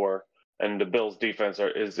can't score, and the Bills' defense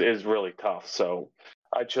is really tough. So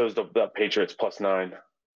I chose the Patriots plus 9.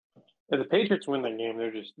 If the Patriots win that game,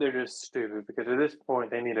 they're just stupid, because at this point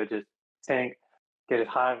they need to just tank, get as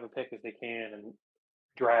high of a pick as they can, and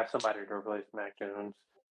draft somebody to replace Mac Jones,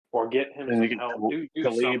 or get him some help. Do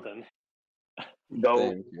something.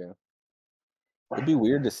 Same, yeah. It'd be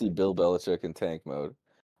weird to see Bill Belichick in tank mode.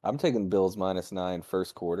 I'm taking Bills minus 9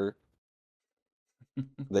 first quarter.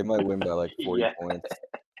 They might win by like 40 points.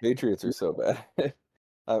 Patriots are so bad.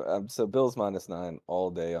 I'm so Bills minus 9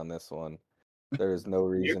 all day on this one. There is no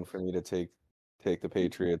reason for me to take the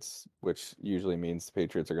Patriots, which usually means the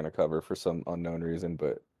Patriots are going to cover for some unknown reason,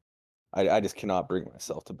 but I just cannot bring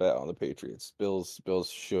myself to bet on the Patriots. Bills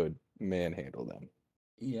should manhandle them.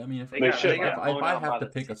 Yeah, I mean, if I have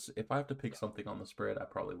to pick something on the spread, I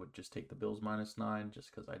probably would just take the Bills minus 9,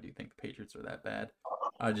 just because I do think the Patriots are that bad.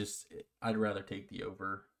 I'd rather take the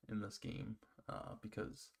over in this game,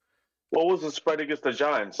 because. What was the spread against the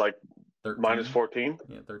Giants? Like 13? minus 14?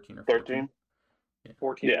 Yeah, 13 or 13. Yeah.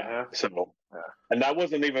 14 and a half. So, and that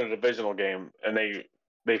wasn't even a divisional game, and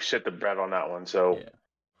they shit the bread on that one. So, yeah.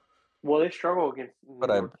 Well, they struggle against.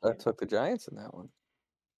 But I took the Giants in that one.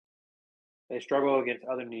 They struggle against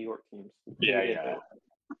other New York teams. Yeah.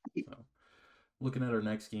 So, looking at our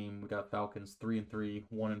next game, we got Falcons 3-3,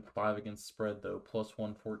 1-5 against spread though, plus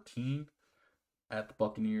 114 at the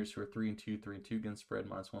Buccaneers, who are 3-2, 3-2 against spread,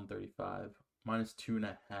 minus 135, minus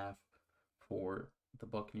 2.5 for the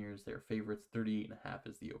Buccaneers. Their favorites, 38.5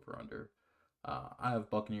 is the over under. I have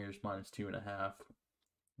Buccaneers minus 2.5.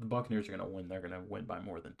 The Buccaneers are going to win. They're going to win by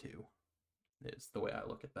more than 2. Is the way I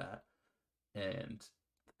look at that. And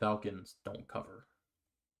the Falcons don't cover.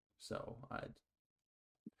 So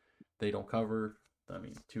they don't cover. I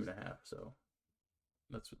mean, 2.5. So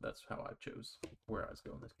that's how I chose where I was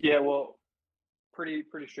going this game. Yeah, well, pretty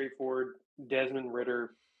straightforward. Desmond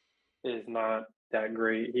Ridder is not that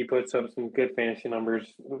great. He puts up some good fantasy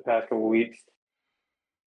numbers the past couple weeks.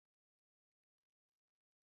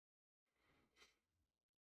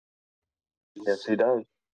 Yes, he does.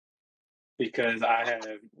 Because I have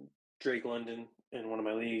Drake London in one of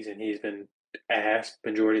my leagues, and he's been ass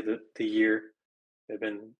majority of the year. They've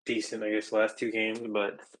been decent, I guess, the last 2 games,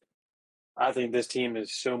 but I think this team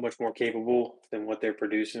is so much more capable than what they're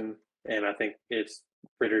producing, and I think it's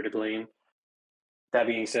Ritter to blame. That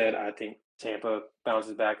being said, I think Tampa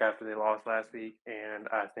bounces back after they lost last week, and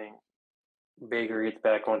I think Baker gets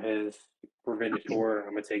back on his revenge tour.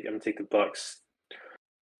 I'm gonna take the Bucks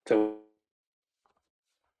to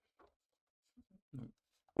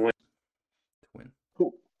win.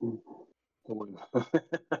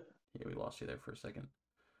 Yeah. Yeah, we lost you there for a second.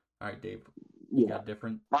 All right, Dave. You got a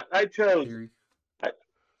different I chose theory?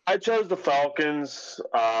 I chose the Falcons.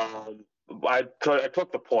 I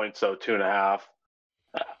took the points, though, 2.5.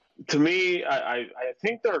 To me, I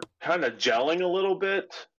think they're kind of gelling a little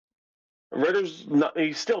bit. Ritter's not,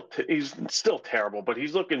 he's still terrible, but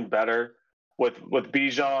he's looking better with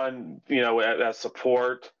Bijan, as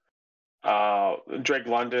support. Drake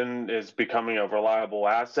London is becoming a reliable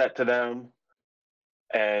asset to them,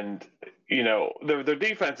 and their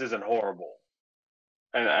defense isn't horrible,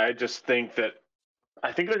 and I just think they're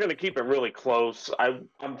going to keep it really close.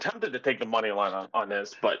 I'm tempted to take the money line on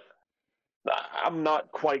this, but I'm not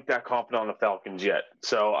quite that confident on the Falcons yet.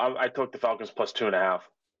 So I took the Falcons plus 2.5.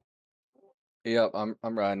 Yep, I'm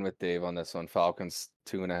riding with Dave on this one. Falcons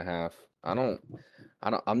 2.5.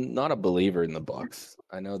 I'm not a believer in the Bucks.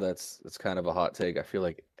 I know that's kind of a hot take. I feel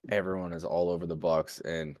like everyone is all over the Bucks,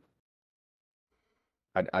 and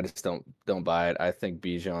I just don't buy it. I think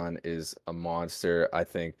Bijan is a monster. I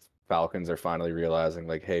think Falcons are finally realizing,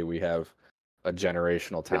 like, hey, we have a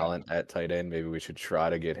generational talent at tight end. Maybe we should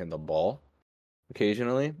try to get him the ball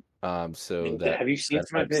occasionally. So that have you seen that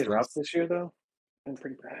some of helps his things. routes this year though? Been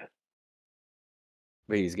pretty bad.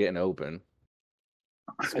 But he's getting open.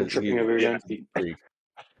 And tripping over his own feet. Freak.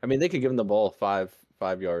 I mean, they could give him the ball 5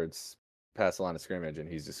 yards past the line of scrimmage, and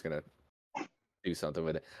he's just gonna do something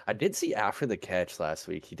with it. I did see after the catch last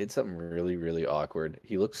week, he did something really, really awkward.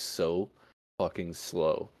 He looked so fucking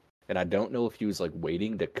slow, and I don't know if he was like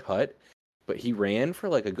waiting to cut, but he ran for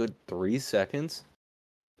like a good 3 seconds,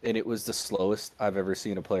 and it was the slowest I've ever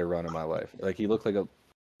seen a player run in my life. Like he looked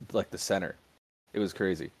like the center. It was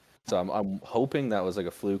crazy. So I'm hoping that was like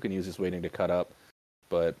a fluke, and he was just waiting to cut up,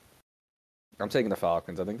 but. I'm taking the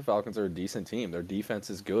Falcons. I think the Falcons are a decent team. Their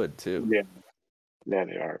defense is good, too. Yeah,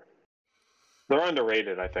 they are. They're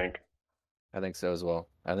underrated, I think. I think so as well.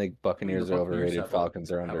 I think Buccaneers the are Buccaneers overrated.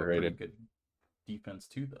 Falcons are have a pretty underrated. good defense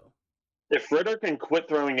too, though. If Ritter can quit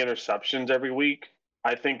throwing interceptions every week,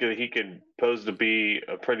 I think that he could pose to be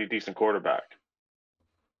a pretty decent quarterback.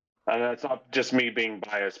 And that's not just me being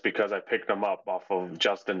biased because I picked him up off of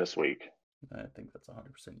Justin this week. I think that's 100%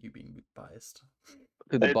 you being biased.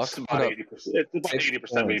 Dude, the It's Bucks about put up 80%. It's about 6 80% me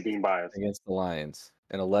points being biased. against the Lions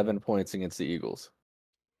and 11 points against the Eagles.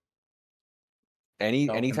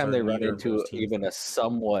 Anytime are they run neither of those into teams, even though. a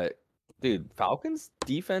somewhat, dude, Falcons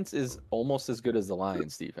defense is almost as good as the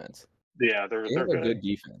Lions defense. Yeah, They they're have a good. good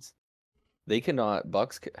defense.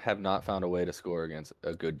 Bucks have not found a way to score against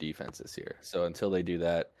a good defense this year. So until they do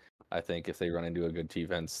that, I think if they run into a good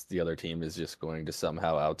defense, the other team is just going to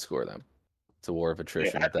somehow outscore them. It's a war of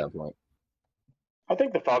attrition at that point. I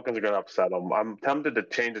think the Falcons are going to upset them. I'm tempted to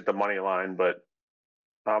change it to money line, but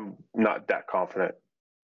I'm not that confident.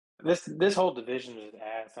 This whole division is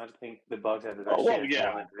ass. I think the Bucks have the best chance to win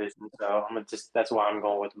the division. So that's why I'm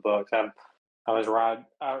going with the Bucks. I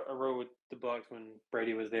rode with the Bucks when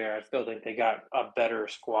Brady was there. I still think they got a better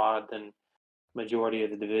squad than majority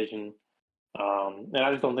of the division. And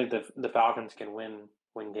I just don't think the Falcons can win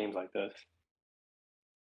games like this.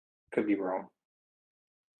 Could be wrong.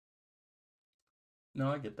 No,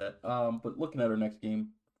 I get that. But looking at our next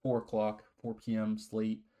game, 4 p.m.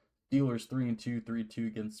 slate. Steelers 3-2, 3-2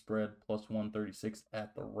 against spread, plus 136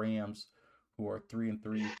 at the Rams, who are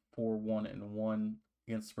 3-3, 4-1-1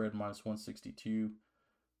 against spread, minus 162.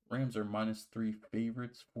 Rams are -3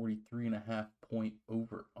 favorites, 43.5 point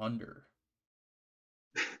over under.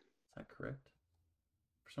 Is that correct?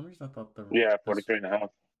 For some reason, I thought 43.5.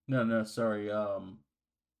 No, sorry. I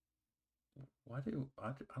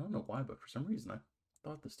don't know why, but for some reason I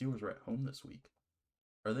thought the Steelers were at home this week.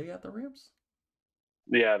 Are they at the Rams?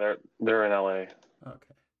 Yeah, they're in LA.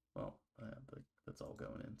 Okay. Well, that's all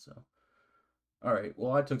going in. So, all right.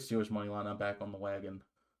 Well, I took Steelers money line. I'm back on the wagon.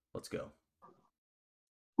 Let's go.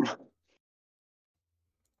 That's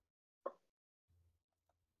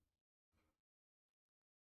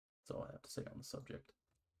all I have to say on the subject.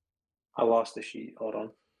 I lost the sheet. Hold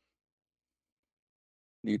on.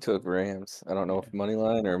 You took Rams. I don't know if money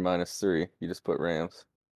line or -3. You just put Rams.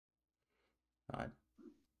 I'm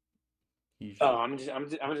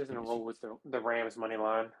just gonna roll with the Rams money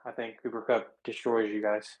line. I think Cooper Kupp destroys you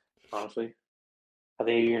guys. Honestly, I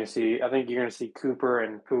think you're gonna see Cooper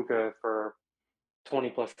and Puka for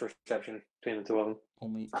 20+ reception between the two of them.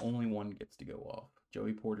 Only one gets to go off.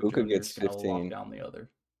 Joey Porter Puka Jr. gets is gonna 15 lock down the other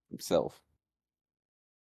himself.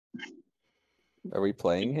 Are we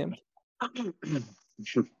playing him?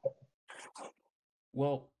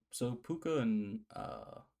 Well, so Puka and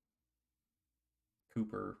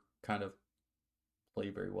Cooper kind of play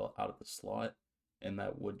very well out of the slot, and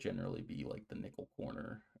that would generally be like the nickel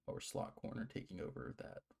corner or slot corner taking over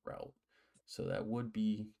that route. So that would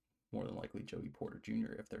be more than likely Joey Porter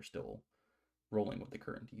Jr. if they're still rolling with the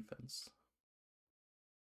current defense.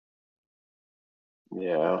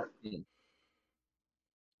 Yeah.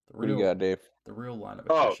 What do you got, Dave? The real line of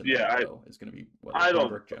Oh, attrition yeah, though is going to be whether I don't-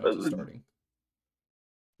 Broderick Jones is starting.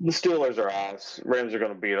 The Steelers are ass. Rams are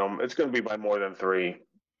going to beat them. It's going to be by more than 3.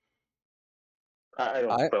 I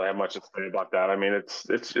don't really have much to say about that. I mean, it's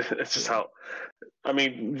just how. I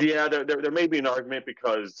mean, yeah, there may be an argument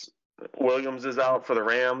because Williams is out for the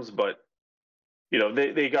Rams, but you know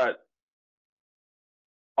they got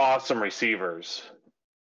awesome receivers,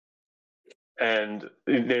 and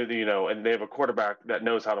they have a quarterback that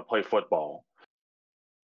knows how to play football.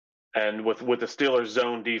 And with the Steelers'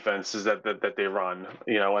 zone defenses that they run,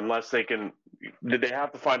 unless they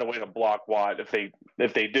have to find a way to block Watt. If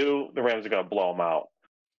they do, the Rams are going to blow them out.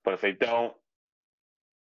 But if they don't,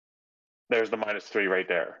 there's the -3 right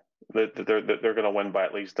there. They're going to win by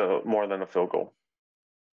at least more than a field goal.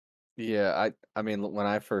 Yeah, I mean, when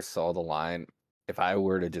I first saw the line, if I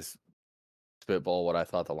were to just spitball what I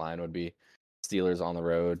thought the line would be, Steelers on the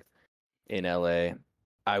road in LA,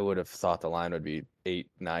 I would have thought the line would be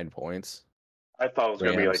 8-9 points. I thought it was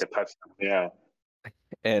going to be like a touchdown. Yeah.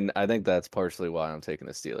 And I think that's partially why I'm taking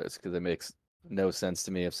the Steelers, because it makes no sense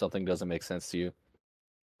to me. If something doesn't make sense to you,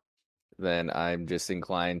 then I'm just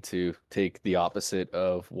inclined to take the opposite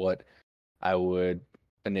of what I would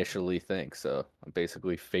initially think. So I'm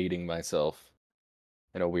basically fading myself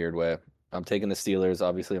in a weird way. I'm taking the Steelers.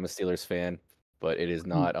 Obviously, I'm a Steelers fan, but it is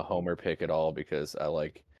not a homer pick at all because I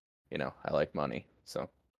like money. So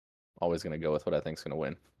always going to go with what I think is going to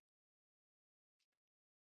win.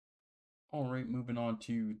 All right, moving on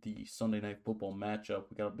to the Sunday Night Football matchup.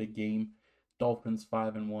 We got a big game. Dolphins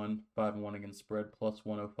 5-1, 5-1 against spread, plus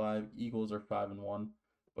 105. Eagles are 5-1,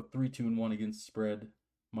 but 3-2-1 against spread,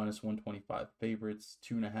 minus 125 favorites.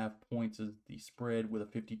 2.5 points is the spread with a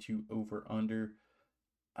 52 over under.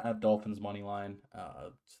 I have Dolphins money line.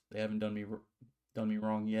 They haven't done me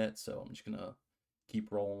wrong yet, so I'm just gonna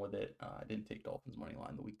keep rolling with it. I didn't take Dolphins money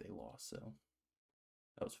line the week they lost, so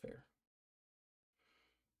that was fair.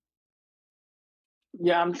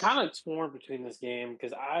 Yeah, I'm kind of torn between this game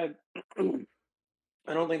because I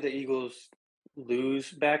don't think the Eagles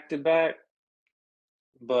lose back to back,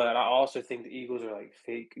 but I also think the Eagles are like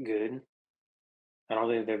fake good. I don't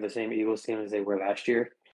think they're the same Eagles team as they were last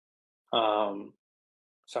year.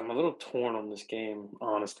 So I'm a little torn on this game,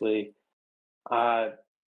 honestly. I'm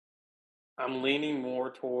leaning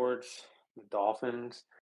more towards the Dolphins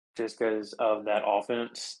just because of that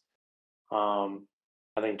offense.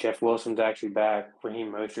 I think Jeff Wilson's actually back.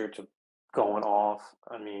 Raheem Mostert's going off.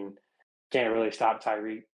 I mean, can't really stop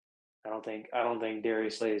Tyreek. I don't think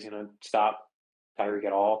Darius Slay is going to stop Tyreek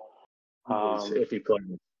at all. If he plays.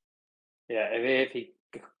 Yeah, if he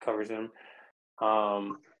covers him.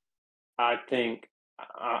 I think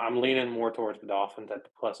I'm leaning more towards the Dolphins at the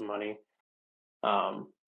plus money. So I'm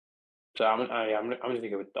just going to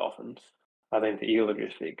go with the Dolphins. I think the Eagles are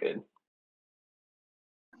just pretty good.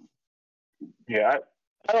 Yeah,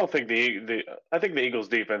 I don't think I think the Eagles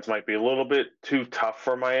defense might be a little bit too tough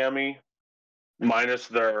for Miami, minus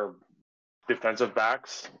their defensive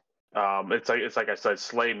backs. It's like I said,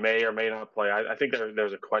 Slay may or may not play. I think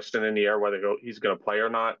there's a question in the air whether he's going to play or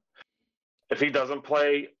not. If he doesn't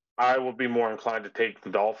play, I will be more inclined to take the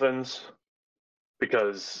Dolphins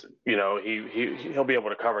because he'll be able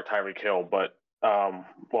to cover Tyreek Hill, but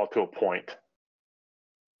to a point.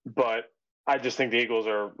 But I just think the Eagles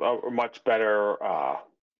are a much better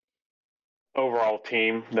overall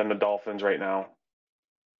team than the Dolphins right now.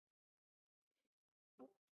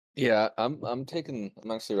 Yeah, I'm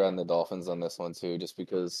actually riding the Dolphins on this one too, just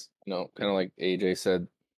because, kind of like AJ said,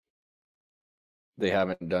 they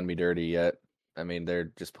haven't done me dirty yet. I mean,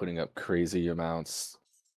 they're just putting up crazy amounts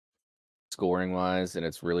scoring wise, and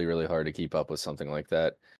it's really, really hard to keep up with something like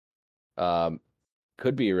that.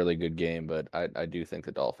 Could be a really good game, but I do think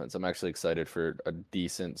the Dolphins. I'm actually excited for a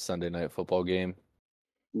decent Sunday night football game.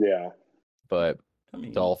 Yeah. But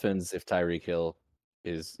Dolphins, if Tyreek Hill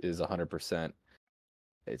is 100%,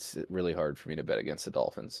 it's really hard for me to bet against the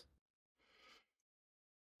Dolphins.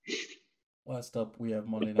 Last up, we have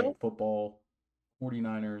Monday Night Football.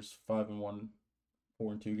 49ers 5-1,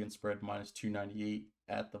 4-2 against spread, minus 298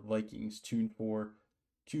 at the Vikings 2-4,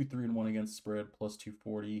 2-3-1 against spread, plus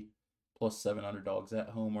 240, plus 7 underdogs at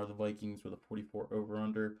home are the Vikings with a 44 over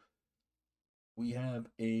under. We have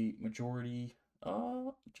a majority.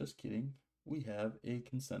 Just kidding. We have a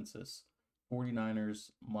consensus.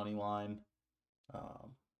 49ers money line.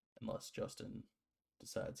 Unless Justin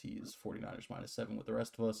decides he is 49ers -7 with the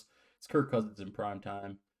rest of us. It's Kirk Cousins in prime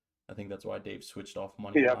time. I think that's why Dave switched off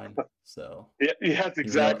money Yep. line. So Yeah, that's he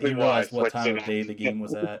exactly why. I realized what switched time it of day off. the game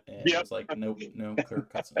was at, and Yep. was like, nope, no Kirk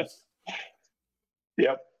Cousins.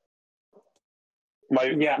 Yep. My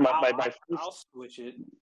I'll switch it.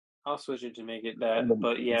 I'll switch it to make it that.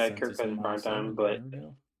 But yeah, Kirk Consensus Cousins prime minus time. 7. But There we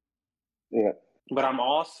go. yeah. but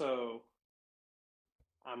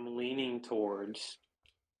I'm leaning towards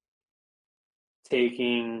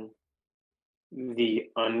taking the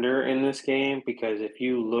under in this game because if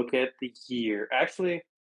you look at the year, actually,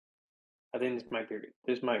 I think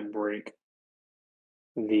this might break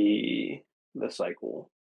the cycle.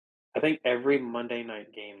 I think every Monday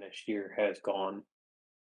night game this year has gone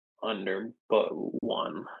under but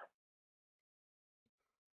one.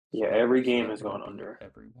 Yeah, every game has gone under.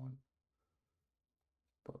 Everyone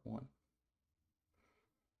but one.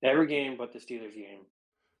 Every game but the Steelers game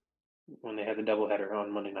when they had the doubleheader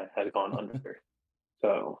on Monday night has gone under.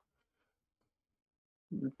 So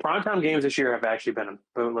primetime games this year have actually been a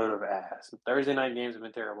boatload of ass. Thursday night games have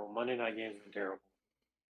been terrible. Monday night games have been terrible.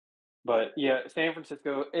 But yeah, San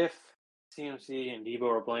Francisco, if CMC and Debo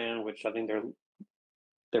are playing, which I think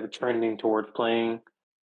they're trending towards playing,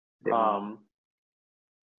 I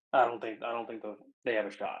don't think they have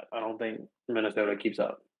a shot. I don't think Minnesota keeps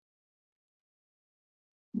up.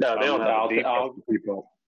 No, they don't have a defense to keep up.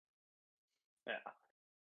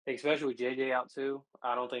 Yeah. Especially with JJ out too.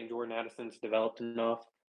 I don't think Jordan Addison's developed enough.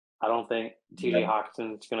 I don't think TJ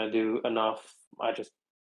Hawkinson's going to do enough.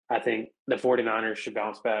 I think the 49ers should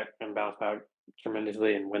bounce back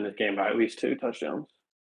tremendously and win this game by at least 2 touchdowns.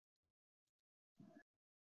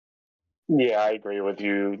 Yeah, I agree with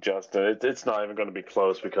you, Justin. It's not even going to be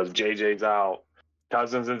close because JJ's out.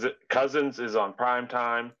 Cousins is on prime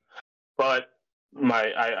time. But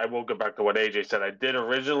I will go back to what AJ said. I did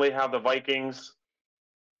originally have the Vikings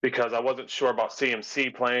because I wasn't sure about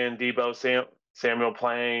CMC playing, Debo Samuel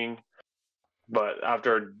playing. But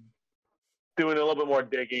after doing a little bit more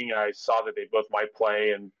digging, I saw that they both might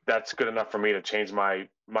play, and that's good enough for me to change my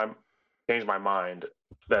mind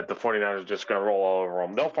that the 49ers are just going to roll all over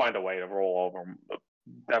them. They'll find a way to roll over them,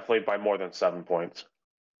 definitely by more than 7 points.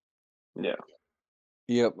 Yeah.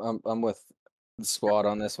 Yep, I'm with the squad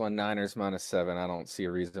on this one. Niners -7. I don't see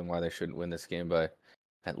a reason why they shouldn't win this game by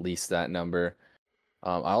at least that number.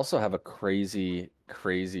 I also have a crazy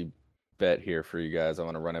bet here for you guys. I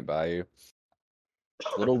want to run it by you.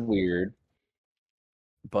 It's a little weird,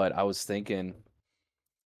 but I was thinking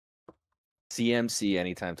CMC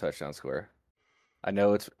anytime touchdown score. I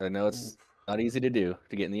know it's not easy to do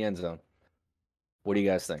to get in the end zone. What do you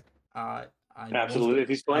guys think? Absolutely. If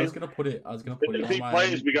he's playing, I was gonna put it If on he my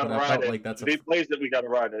plays, end, we got to but I ride felt it. like that's If he plays, then we got to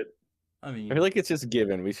ride it. I mean, I feel like it's just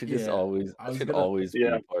given. We should just always be a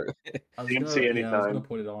part of it. I was CMC anytime. gonna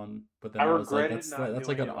put it on, but then I I was like, regretted not that's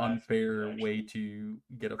doing like an it last unfair week, way to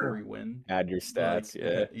get a free win. Add your stats,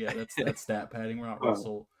 Yeah, that's stat padding. We're not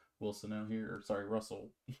Russell Wilson out here, or sorry,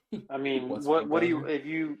 Russell. I mean, Westbrook what do out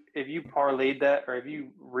you if you parlayed that or if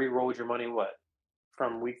you re-rolled your money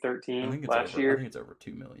from week 13 last year? I think it's over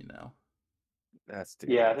 2 million now. That's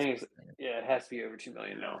I think it has to be over 2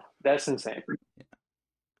 million now. That's insane. Yeah.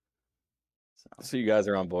 So you guys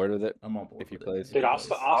are on board with it? I'm on board if he with plays. it. Dude, I'll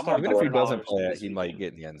start. Even if he doesn't $4 play it, this he week. might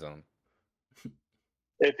get in the end zone.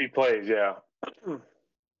 If he plays, yeah.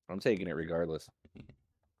 I'm taking it regardless.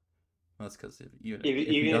 That's because if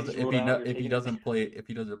he doesn't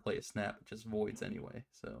play a snap, it just voids anyway.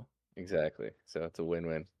 So exactly. So it's a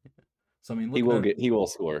win-win. So I mean, he will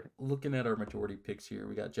score. Looking at our majority picks here,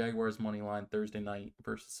 we got Jaguars money line Thursday night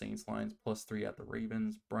versus Saints lines +3 at the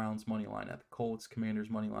Ravens, Browns money line at the Colts,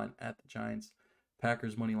 Commanders money line at the Giants,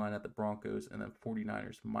 Packers money line at the Broncos, and then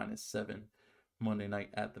 49ers -7 Monday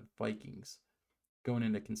night at the Vikings. Going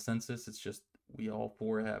into consensus, it's just we all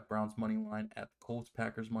 4 have Browns money line at the Colts,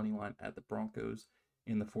 Packers money line at the Broncos,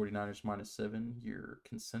 and the 49ers -7. Your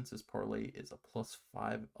consensus parlay is a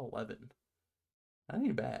 +511. That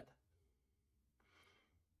ain't bad.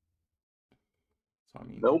 So I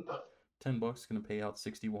mean, Nope. $10 gonna pay out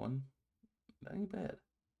 61. That ain't bad.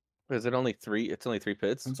 Is it only 3? It's only 3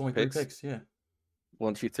 picks. It's only 3 picks. Yeah.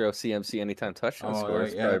 Once you throw CMC anytime touchdown score, right,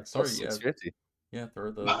 it's yeah. probably +650. Yeah, throw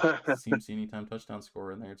the CMC anytime touchdown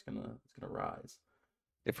score in there. It's gonna rise.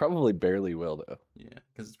 It probably barely will though. Yeah,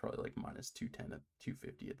 because it's probably like -210 at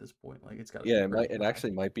 250 at this point. Like it's got. Yeah, it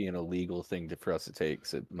actually might be an illegal thing for us to take.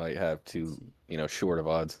 So it might have too short of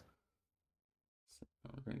odds. So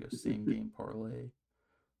we're gonna go same game parlay.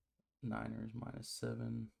 Niners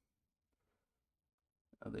 -7.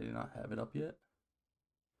 Oh, they do not have it up yet.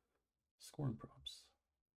 Scoring props.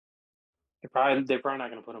 They're probably not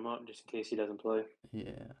going to put him up just in case he doesn't play.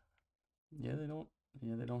 Yeah, they don't.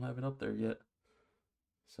 Yeah, they don't have it up there yet.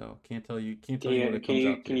 So can't tell you what Can it comes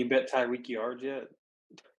out you to. bet Tyreek yards yet?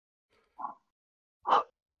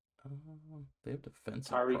 They have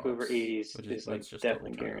defensive Tyreek over props, 80 which is that's like just total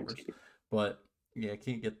definitely turnovers. guaranteed. But yeah,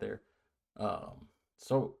 can't get there.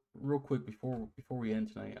 So real quick before we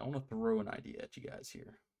end tonight, I want to throw an idea at you guys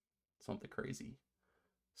here. Something crazy.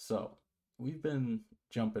 So we've been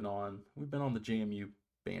on the JMU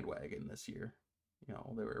bandwagon this year. You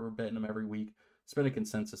know, we're betting them every week. It's been a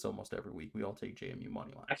consensus almost every week. We all take JMU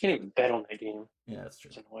money line. I can't even bet on that game. Yeah, that's true.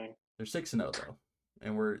 It's annoying. They're 6-0 though,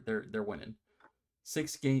 and they're winning.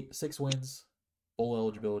 6 wins, bowl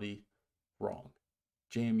eligibility. Wrong.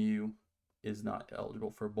 JMU is not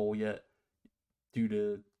eligible for a bowl yet due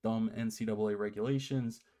to dumb NCAA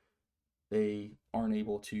regulations. They aren't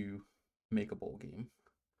able to make a bowl game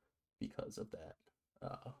because of that.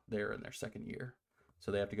 They're in their second year,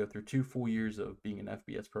 so they have to go through 2 full years of being an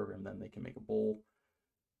FBS program, then they can make a bowl.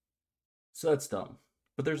 So that's dumb.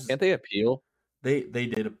 But Can't they appeal? They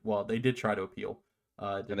did try to appeal.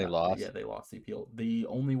 And they lost? Yeah, they lost the appeal. The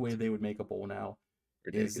only way they would make a bowl now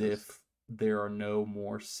Ridiculous. is if there are no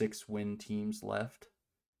more 6-win teams left.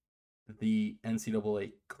 The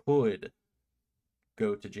NCAA could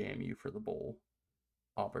go to JMU for the bowl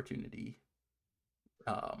opportunity.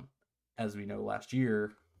 As we know, last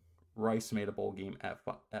year Rice made a bowl game at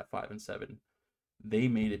 5-7. They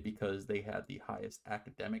made it because they had the highest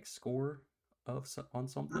academic score on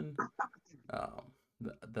something.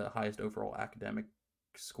 The highest overall academic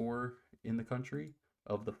score in the country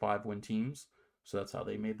of the 5-win teams. So that's how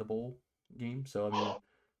they made the bowl game. So, I mean,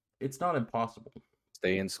 it's not impossible.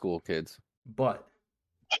 Stay in school, kids. But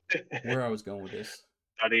where I was going with this,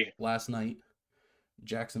 Buddy. last night,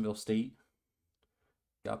 Jacksonville State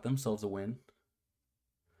got themselves a win.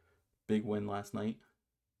 Big win last night.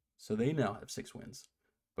 So they now have 6 wins.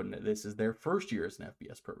 But this is their first year as an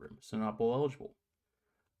FBS program, so not bowl eligible.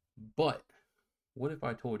 But what if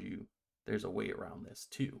I told you there's a way around this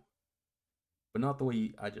too? But not the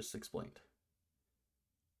way I just explained.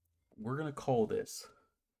 We're going to call this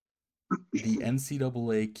the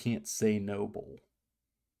NCAA Can't Say No Bowl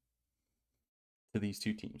to these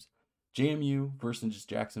two teams. JMU versus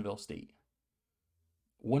Jacksonville State.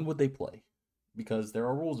 When would they play? Because there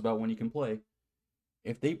are rules about when you can play.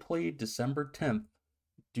 If they played December 10th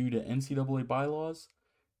due to NCAA bylaws,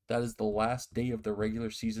 that is the last day of the regular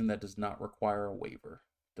season that does not require a waiver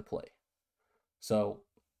to play. So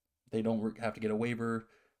they don't have to get a waiver.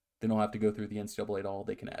 They don't have to go through the NCAA at all.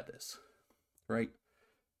 They can add this, right?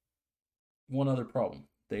 One other problem.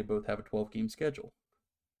 They both have a 12-game schedule.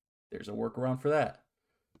 There's a workaround for that.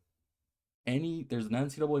 There's an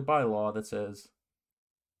NCAA bylaw that says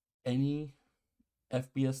any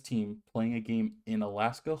FBS team playing a game in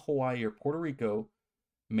Alaska, Hawaii, or Puerto Rico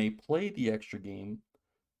may play the extra game,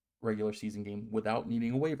 regular season game, without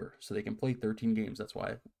needing a waiver. So they can play 13 games. That's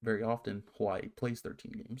why very often Hawaii plays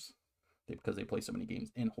 13 games, because they play so many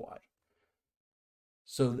games in Hawaii.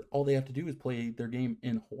 So all they have to do is play their game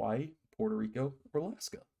in Hawaii, Puerto Rico, or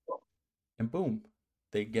Alaska. And boom,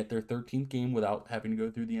 they get their 13th game without having to go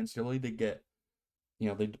through the NCAA.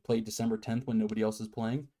 They play December 10th when nobody else is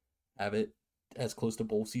playing. Have it as close to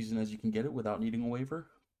bowl season as you can get it without needing a waiver.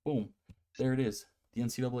 Boom. There it is. The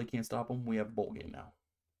NCAA can't stop them. We have a bowl game now.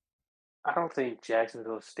 I don't think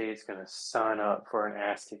Jacksonville State's going to sign up for an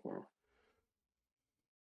ass kicking.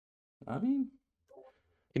 I mean,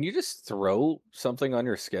 can you just throw something on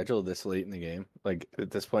your schedule this late in the game? Like at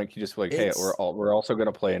this point, can you just be like, hey, we're also going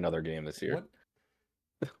to play another game this year.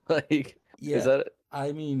 What? Like, yeah. Is that?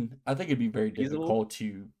 I mean, I think it'd be very feasible? difficult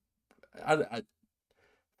to.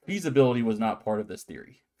 Feasibility was not part of this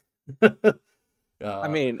theory. I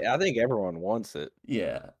mean, I think everyone wants it.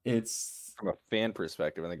 Yeah, it's from a fan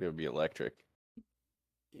perspective. I think it would be electric.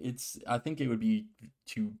 I think it would be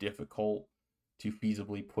too difficult to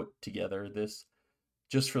feasibly put together this,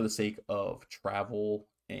 just for the sake of travel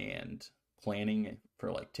and planning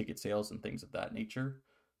for like ticket sales and things of that nature.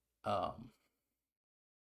 I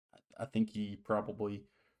think he probably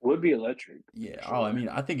would be electric. Yeah. Sure. Oh, I mean,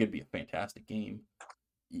 I think it'd be a fantastic game.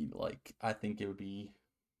 I think it would be.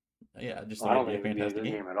 Yeah, just I don't think it'd be a good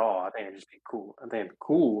game at all. I think it'd just be cool. I think it'd be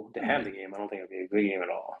cool to have the game. I don't think it'd be a good game at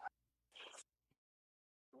all.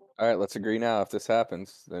 All right, let's agree now. If this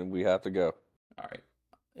happens, then we have to go. All right.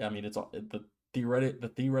 I mean, the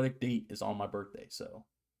theoretic date is on my birthday, so.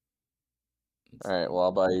 All right. Well,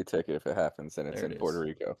 I'll buy you a ticket if it happens, and it's in Puerto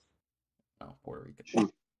Rico. Oh, Puerto Rico.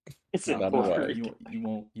 It's in Puerto Rico.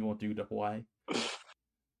 You won't do to Hawaii.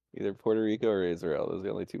 Either Puerto Rico or Israel. Those are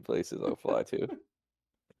the only two places I'll fly to.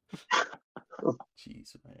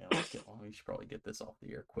 Jeez, man. We should probably get this off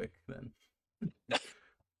the air quick then.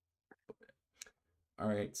 All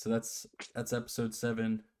right, so that's episode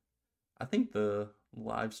 7. I think the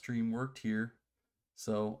live stream worked here,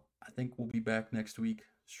 so I think we'll be back next week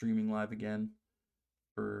streaming live again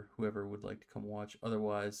for whoever would like to come watch.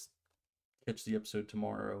 Otherwise, catch the episode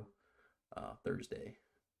tomorrow, Thursday,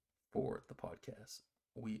 for the podcast.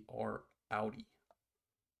 We are outie.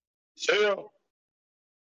 See ya.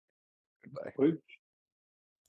 Goodbye. Whoosh.